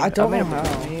really funny. I don't made know a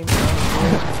how. meme.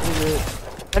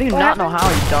 How do you not know how,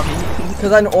 you dummy?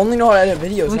 Because I only know how to edit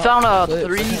videos. We not found clips. I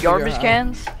 3 can't figure garbage out how.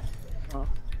 cans. Oh.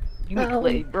 You mean Uh-oh.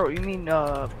 play, bro? You mean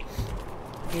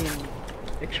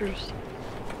pictures?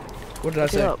 What did I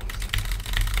Look it say? up.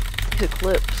 You said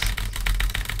clips.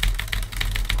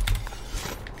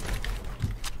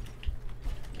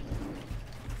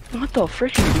 What the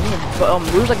frick are you doing? But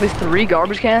there was like these 3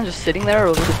 garbage cans just sitting there. It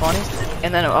was really funny.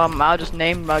 And then I just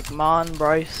named like Mon,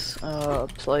 Bryce,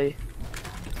 Slay.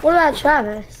 What about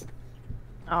Travis?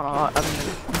 I don't know. I mean,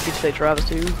 you could say Travis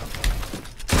too.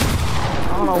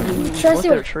 I don't know who, Trusty what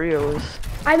their was- trio is.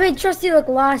 I made Trusty look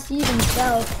lost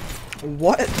himself.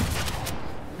 What?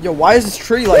 Yo, why is this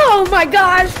tree like... Oh my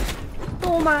gosh!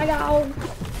 Oh my god!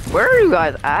 Where are you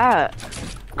guys at?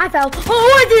 I fell. Oh,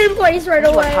 I didn't place right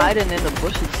Just like away. hiding in the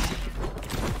bushes.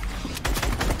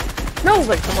 No, It's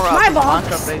like somewhere my out in the box.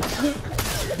 Minecraft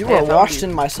base. You Hey, I were found washed you.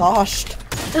 in my sauce.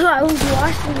 I was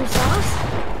washed in your sauce.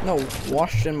 No,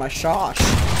 washed in my sauce.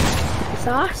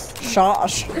 Sauce?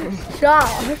 Sauce.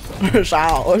 Sauce.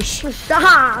 Sauce. Sauce.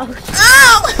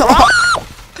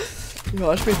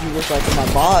 Yo, that made you look like my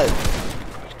bod.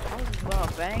 I was just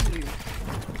gonna bang you.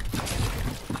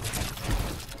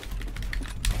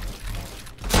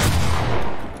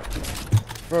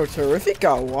 Bro, Terrific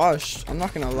got washed. I'm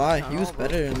not gonna lie. He was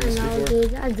better than this before.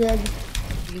 Dude, I did.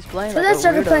 He's playing. So like let's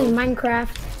start a playing weirdo.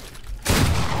 Minecraft.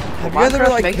 Have you ever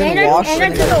like been washed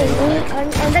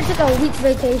And I took a week's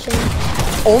vacation.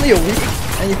 Only a week?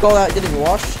 And you call that getting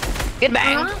washed? Get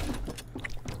bang.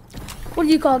 What do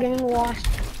you call getting washed?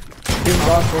 Being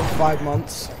gone for 5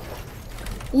 months.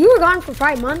 You were gone for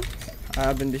 5 months?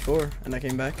 I've been before, and I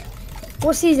came back.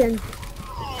 What season?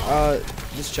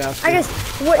 This chapter. I guess,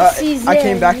 what season? I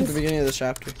came back at the beginning of the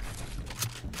chapter.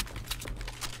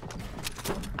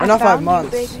 Or not 5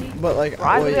 months, but like,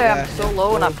 Right, well, yeah. I'm so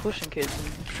low and I'm pushing kids.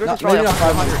 Sure, Not, probably maybe not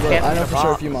 5 months, 100 but I know for sure a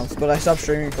box. few months. But I stopped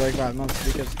streaming for like 5 months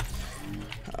because,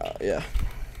 yeah.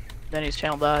 Then his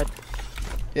channel died.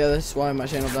 Yeah, that's why my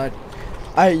channel died.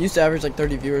 I used to average like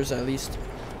 30 viewers at least.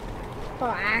 Oh,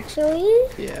 actually?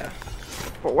 Yeah.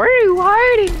 But where are you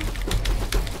hiding?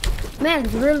 Man,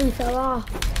 it really fell off.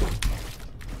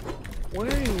 Where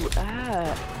are you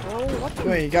at, bro? What the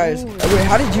Wait, guys. Wait,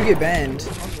 how did you get banned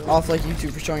off like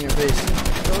YouTube for showing your face?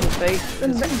 Go to face.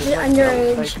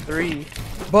 Underage. Like 3.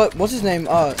 But what's his name?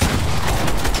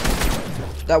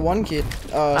 That one kid.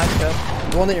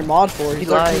 The one that you're mod for. He's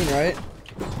 13, right?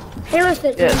 Halo's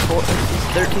 13. Yeah, it's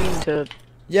 13 to.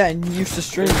 Yeah, and he used to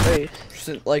stream face.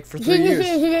 like for 3 years.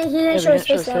 He didn't show his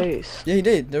face though. face. Yeah, he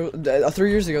did. There, 3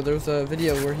 years ago, there was a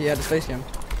video where he had his face cam.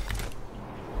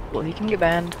 Well, he can get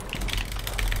banned.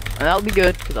 And that'll be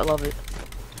good, because I love it.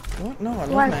 What? No, I love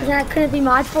Why? that. Because I couldn't be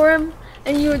mod for him,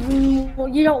 and you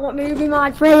don't want me to be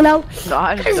mod for Halo? No,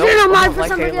 I just Because don't, you're not I mod don't for like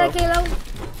somebody Halo. like Halo?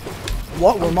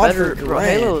 What? We're mod for Bro,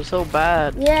 Halo is so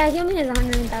bad. Yeah, he only has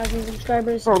 100,000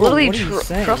 subscribers. Bro, literally, what are you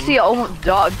saying? Trusty almost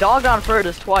dogged on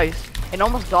Furtus twice, and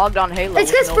almost dogged on Halo.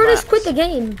 It's because with Furtus maps. quit the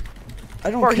game.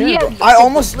 I don't Bro, care. he Bro. had- I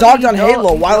almost dogged on literally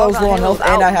Halo while I was dogged low on on health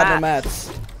Halo and I had without no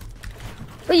mats.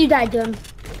 But you died to him.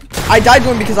 I died to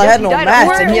him because I Yes, had he no died.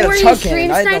 mats and he had Were a you chug stream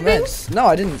cannon. I had no sniping? mats. No,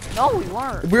 I didn't. No, we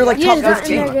weren't. We were like You top just got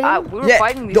in 15. there. We were Yeah,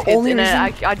 fighting these the kids, only and then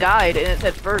reason- I died, and it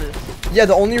said Furtus. Yeah,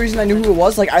 the only reason I knew who it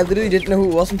was, like, I literally didn't know who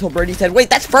it was until Brady said, "Wait,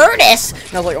 that's Furtus!"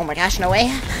 And I was like, "Oh my gosh, no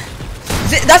way!"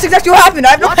 That's exactly what happened.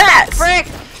 I have no What the mats. frick?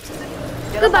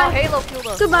 Goodbye. Halo killed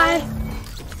us. Goodbye.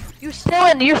 You're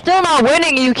still not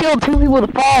winning, and you killed 2 people with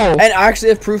a fall. And I actually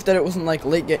have proof that it wasn't like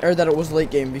late game, or that it was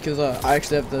late game because I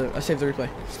actually have I saved the replay.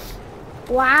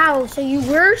 Wow, so you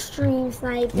were stream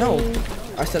sniping. No,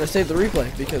 I said I saved the replay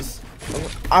because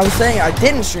I was saying I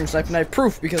didn't stream snipe and I have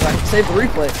proof because I saved the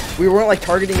replay. We weren't like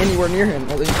targeting anywhere near him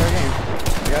the entire game.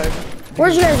 Yeah,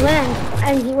 Where'd you guys land?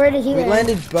 And where did he we land?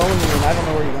 landed Bowling and I don't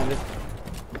know where he landed.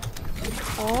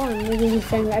 Oh, and maybe he's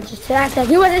saying that just to act like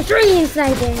he wasn't stream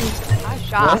sniping. I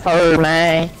shot her,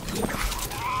 man.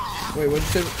 Wait, what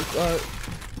did you say?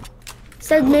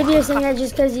 So maybe you're saying that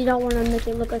just because you don't want to make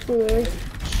it look like we were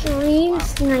stream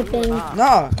sniping.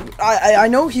 Nah, I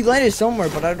know he landed somewhere,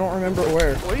 but I don't remember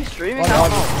where. Were you streaming? Oh, I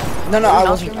don't know. no,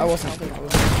 Were you I not wasn't. streaming? I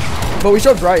wasn't. But we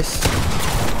showed Bryce.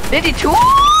 Did he too?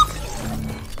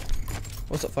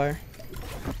 What's up, Fire?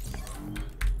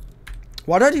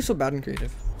 Why did I do so bad in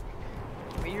creative?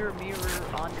 Mirror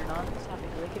on your nuts. Have me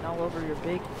licking all over your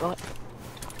big butt.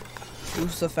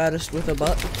 Who's the fattest with a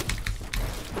butt?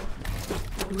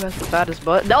 Who has the fattest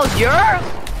butt? That was yours!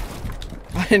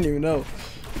 I didn't even know.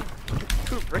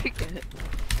 You were breaking it.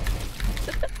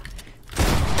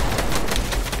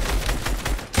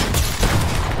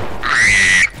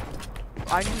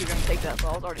 I knew you were gonna take that, so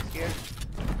I was already scared.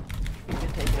 You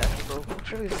can take that, bro. I'm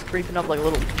sure he's creeping up like a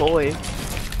little boy.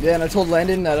 Yeah, and I told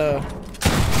Landon that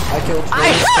I killed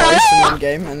Furtus twice in one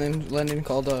game, and then Landon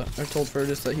called or told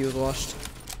Furtus that he was washed,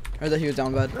 or that he was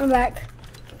down bad. I'm back.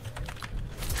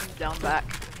 He's down back.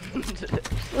 You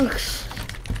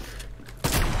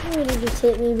really just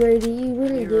hit me, Brady. You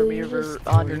really do. You Mirror just-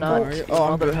 on your Are nuts. you? Your Oh, I'm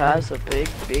mother good. has a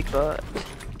big butt.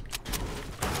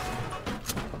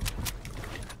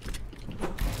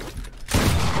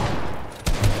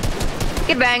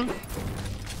 Get bang.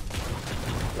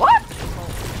 What?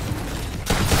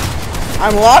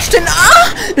 I'm washed in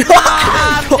oh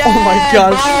my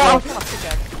gosh!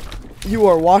 Bro. You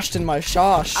are washed in my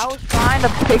shosh. I was trying to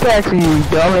pickaxe you,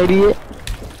 dumb idiot.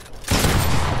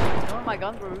 None of my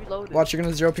guns were reloaded. Watch, you're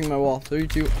gonna 0-ping my wall. 3,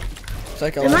 2.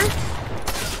 Psycho. Am I? I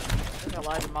think I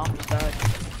lied, your mom just died.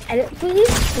 Edit,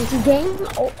 please. Into game.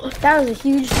 Oh, that was a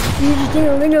huge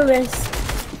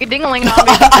ding-a-ling-a-list. Get ding-a-ling on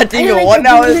me. I think I like what the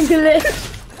now is.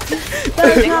 ding-a-ling-a-list.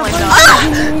 That was not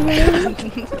Ding-a-ling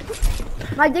funny.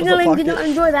 My ding-a-ling fuck did not it?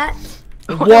 enjoy that.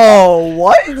 Whoa,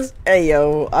 what? Hey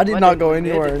yo, I did Why not did go you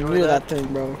anywhere enjoy near that? that thing,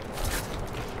 bro.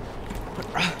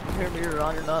 Mirror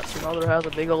on your nuts. Your mother has a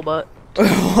big old butt.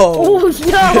 Oh,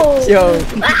 Oh, yo. yo.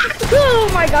 Oh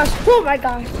my gosh. Oh my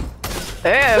gosh.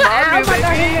 Hey, Oh found you, my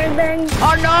god, baby. bang.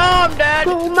 Oh no, I'm dead.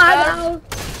 Oh my god.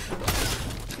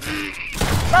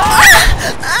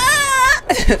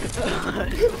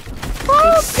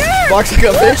 Box like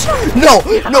a fish. No,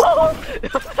 no.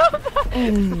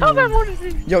 How bad was he?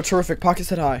 Yo, terrific. Pocket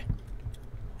said hi.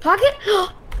 Pocket?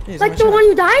 He's Like my the chat. one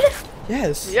who died?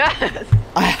 Yes. Yes.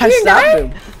 I didn't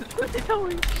stabbed die?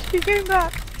 him. He came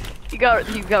back. He got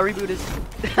rebooted.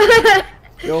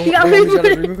 Yo, He got everyone's got a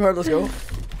rebooted. reboot card. Let's go.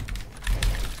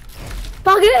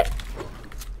 Pocket?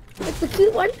 Like the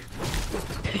cute one?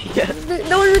 Yes. The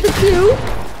one with the cute?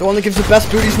 The one that gives the best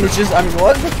booty smooches. I mean,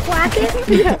 what? The quacket?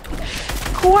 Yeah.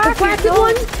 The quacket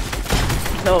one?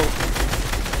 No.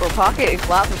 For Pocket and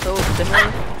Clap are so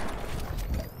similar.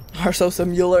 Are so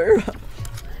similar.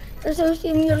 They're so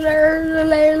similar.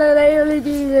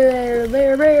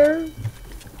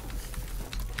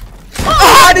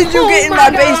 How did you get in my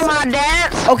base? My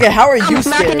dance. Okay, how are you I'm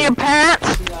smacking your scared?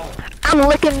 pants. I'm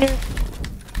licking your.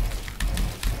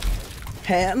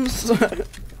 Hands? Alright,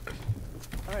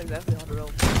 exactly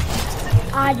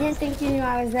 100. I didn't think you knew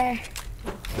I was there.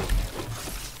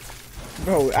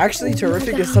 Bro, actually,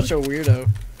 Terrific is such a weirdo.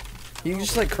 He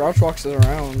just like crouch walks it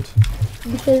around.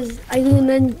 Because I can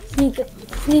then sneak a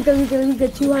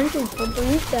 200 from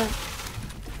Bonita.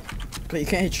 But you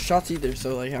can't hit your shots either,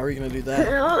 so like, how are you gonna do that?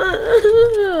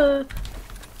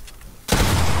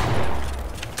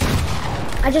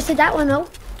 I just did that one though.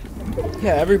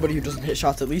 Yeah, everybody who doesn't hit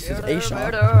shots at least is a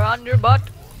shot. Murder on your butt.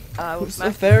 I will Who's the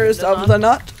smack fairest you of the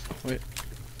nut? Wait.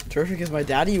 Terrific is my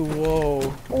daddy? Whoa.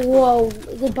 Whoa,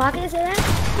 did Pocket say that?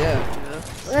 Yeah.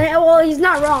 Well, he's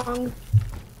not wrong.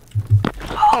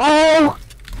 Oh.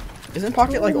 Isn't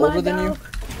Pocket like Oh my older than you? God.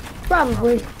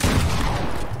 Probably.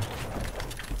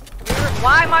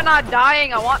 Why am I not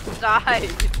dying? I want to die.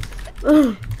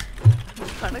 I'm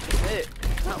trying to commit.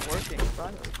 It's not working.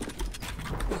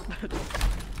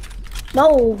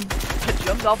 No. Ah! I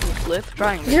jumped off the cliff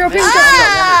trying to Zero commit. ping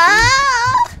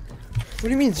What do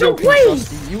you mean zero ping, wait.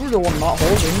 Trusty? You were the one not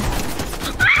holding.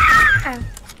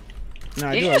 No,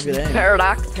 I do You have just good aim.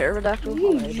 pterodactyl.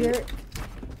 You jerk.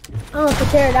 I'm a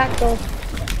pterodactyl.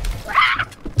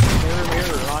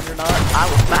 Mirror on your nut. I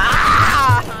was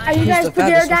Are you He's guys the fattest with the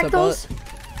pterodactyls?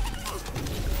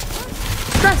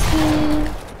 Trusty.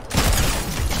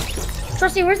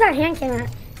 Trusty, where's that hand cam at?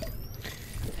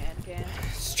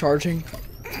 It's charging.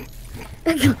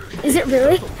 Is it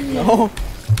really? No.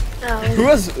 Oh. Who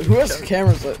has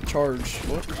cameras that charge?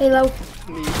 What? Halo.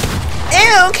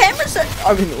 Ew, camera's such.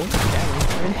 I mean, what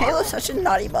camera? I mean, Halo's such a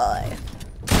naughty boy.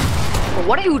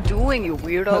 What are you doing, you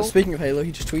weirdo? Speaking of Halo,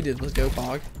 he just tweeted, "Let's go,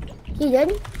 Pog." He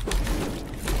did?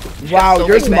 Wow, so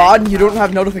yours big mod bang. and you don't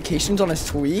have notifications on his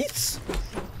tweets?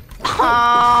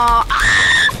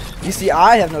 You see,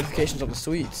 I have notifications on his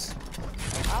tweets.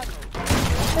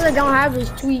 Because I don't have his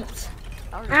tweets.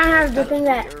 I don't have the thing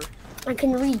that I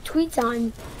can read tweets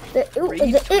on. The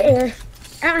itter.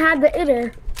 I don't have the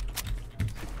itter.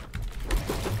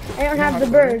 I don't have the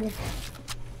bird.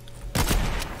 I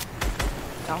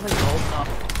don't think he's old enough.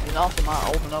 He's also not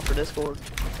old enough for Discord.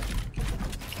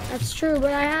 That's true,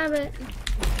 but I have it.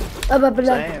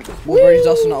 Same. Well, Brady's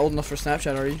also not old enough for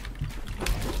Snapchat, are you?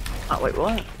 Oh, wait,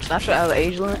 what? Snapchat has an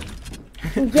age limit?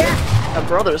 Yeah. My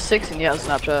brother is 6 and he has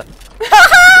Snapchat.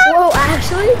 Whoa,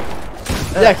 actually?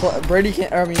 Yeah, Brady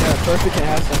can't. I mean, Perfect can't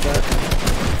have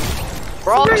Snapchat.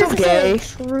 We're all Not too gay.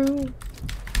 necessarily true.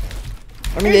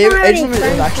 I mean, I the don't have age any limit is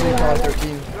friends actually who probably have it.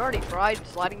 13. You already tried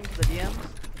sliding into the DMs?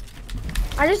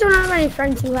 I just don't have any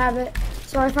friends who have it,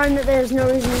 so I find that there's no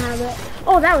reason to have it.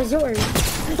 Oh, that was yours.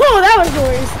 Oh, that was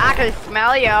yours. I can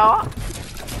smell you.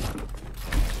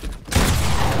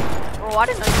 Oh, I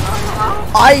didn't know you were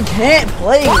I can't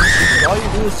play. All you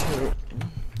do is to.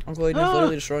 Uncle Aiden is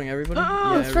literally destroying everybody. It's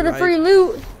Yeah, for the right. free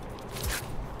loot.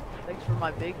 Thanks for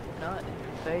my big nut in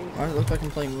your face. Why does it look like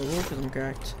I'm playing Google? Because I'm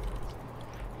cracked. Does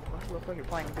it look like you're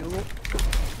playing Google?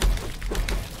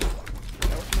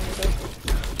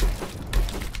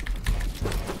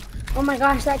 Oh my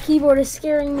gosh, that keyboard is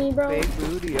scaring me, bro. Big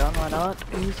booty on my nut.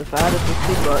 He's the fattest with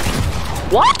big butt.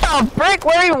 What the frick?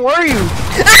 Where even were you?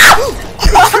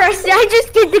 Trusty, I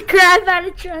just did the crap out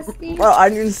of Trusty. Well, I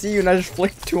didn't even see you and I just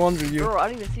flicked 200 you. Bro, I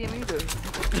didn't even see him either.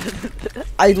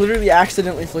 I literally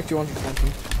accidentally flicked 200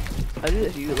 something. I do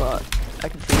this to you a lot. I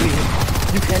can see you.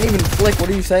 You can't even flick. What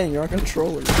are you saying? You're on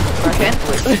controller. I can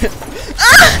flick.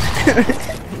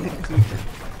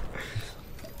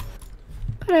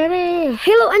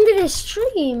 Halo ended his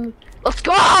stream. Let's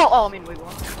go! Oh, I mean, we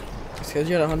won. It's because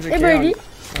you had 100k Hey, Brady.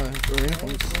 arena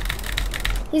points.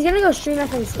 He's gonna go stream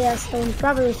FNCS, so he's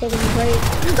probably taking a break.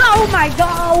 Oh my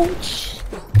gosh!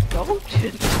 Don't.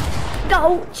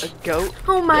 goat. A goat.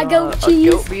 Oh my goat cheese.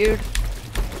 A goat beard.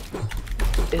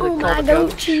 Oh my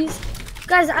goat cheese.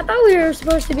 Guys, I thought we were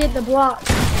supposed to be at the block.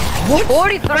 What?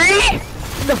 43?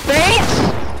 The face?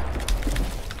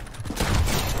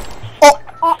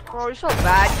 Oh! Bro, you're so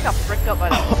bad. You got fricked up by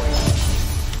that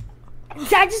boy.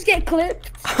 Did I just get clipped?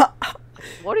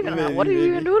 What are you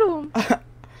even do to him?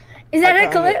 Is that a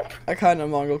clip? I kinda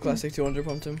Mongol Classic 200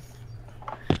 pumped him.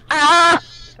 Ah!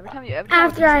 Every time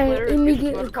After I Twitter,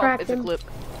 immediately it's cracked a him. clip.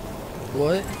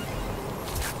 What?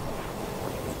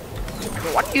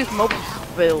 Bro, why do you use mobile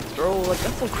builds, bro? Like,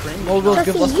 that's so cringe. Mobile's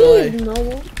good, let's Trusty, play. you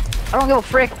mobile. I don't give a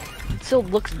frick. It still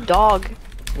looks dog.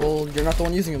 Well, you're not the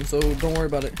one using them, so don't worry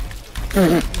about it.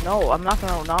 No, I'm not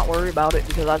gonna not worry about it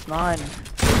because that's mine.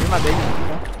 You're my baby, you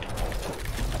know?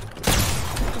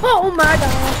 Oh my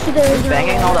gosh, there's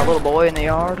Banging all that little boy in the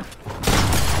yard.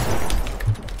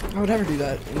 I would never do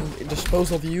that and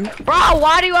dispose of you. Bro,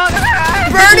 why do you want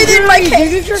Brady did my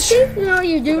case! Trusty? You know what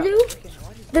you do?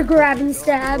 The grab and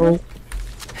stab.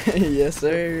 Yes,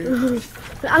 sir.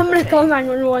 I'm gonna call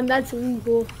 911, that's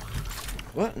illegal.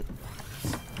 What?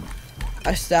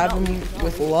 I stabbed him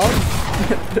with love?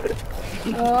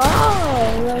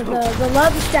 Oh, the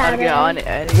love stab.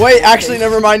 Wait, actually,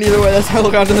 never mind either way. That's how I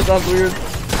look onto that sounds weird.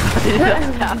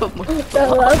 The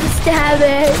love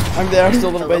stabbing. I'm there,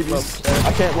 still little babies.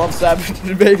 I can't love stab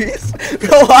babies.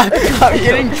 No, I'm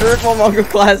getting triple Mongol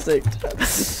Classic.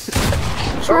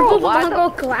 Triple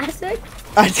Mongol Classic?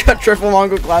 I got triple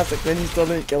Mongol Classic, then he still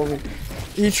didn't kill me.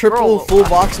 He triple full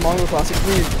box Mongol Classic,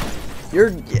 please.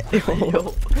 You're.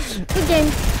 Good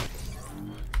game.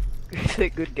 You say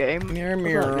good game? Mirror,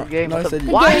 mirror. Good game. No, I said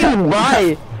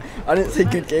Why? I didn't say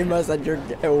good game, I said your.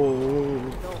 Oh.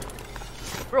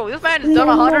 Bro, this man has done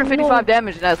 155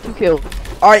 damage and has 2 kills.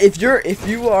 Alright, if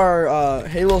you are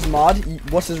Halo's mod,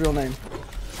 what's his real name?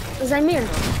 Zamir.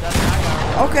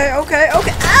 Okay.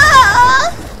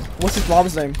 Ah! What's his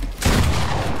mom's name?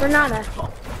 Renata.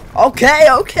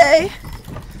 Okay.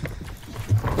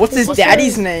 What's his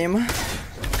daddy's name?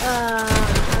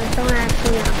 I don't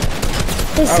actually know.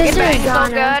 His sister is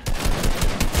Donna.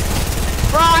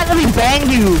 Bro, let me bang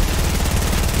you.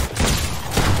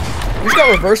 He's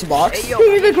got reverse box. He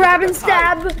did the grab and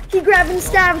stab. He grabbed and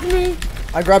stabbed me.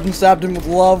 I grabbed and stabbed him with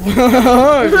love. Yo.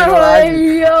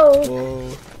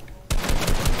 Whoa.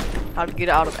 How to get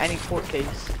out of any court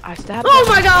case. I stabbed Oh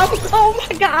my god. Oh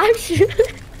my gosh.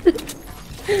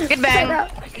 Get bang.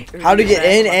 How to get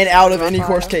in and out of any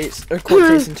court case in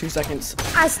 2 seconds.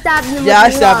 I stabbed him. Yeah, I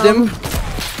with stabbed love. him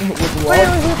with Wait,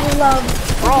 love. with love.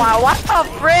 Bro, what the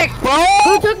frick, bro?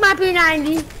 Who took my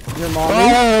P90? Your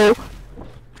mommy.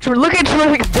 Bro, look at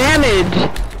terrific damage.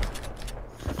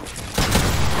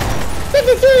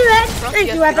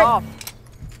 Thank you, Epic.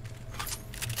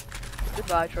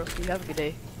 Goodbye, Trusty. Have a good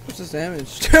day. What's his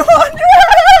damage? 200.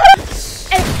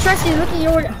 Hey, Trusty, look at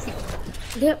your.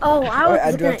 Oh, I was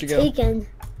I do have to go. taken.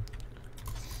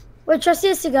 Wait, Trusty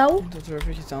has to go? That's what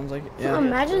he sounds like. Yeah.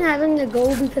 Imagine having to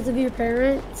go because of your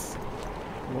parents.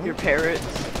 What? Your parrots.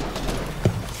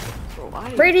 Bro,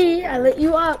 why? Brady, I lit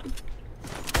you up.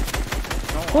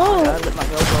 Whoa. I lit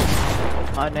myself up.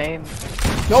 What's my name?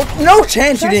 No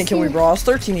chance you didn't kill me, bro. I was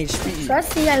 13 HP.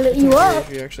 Trusty, I lit you up.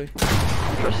 Actually.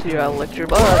 Trusty, I licked your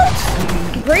butt.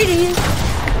 Brady,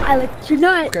 I licked your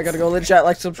nuts. Okay, I gotta go. Later, chat,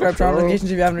 like, subscribe, turn on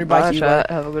notifications if you haven't already. Bye, Bye, chat.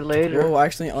 Have a good later. Whoa, I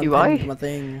actually unpinned my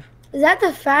thing. Is that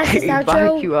the fastest Bye,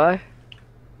 outro? QI.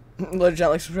 Later, chat,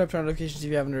 like, subscribe, turn on notifications if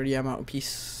you haven't already. I'm out.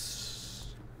 Peace.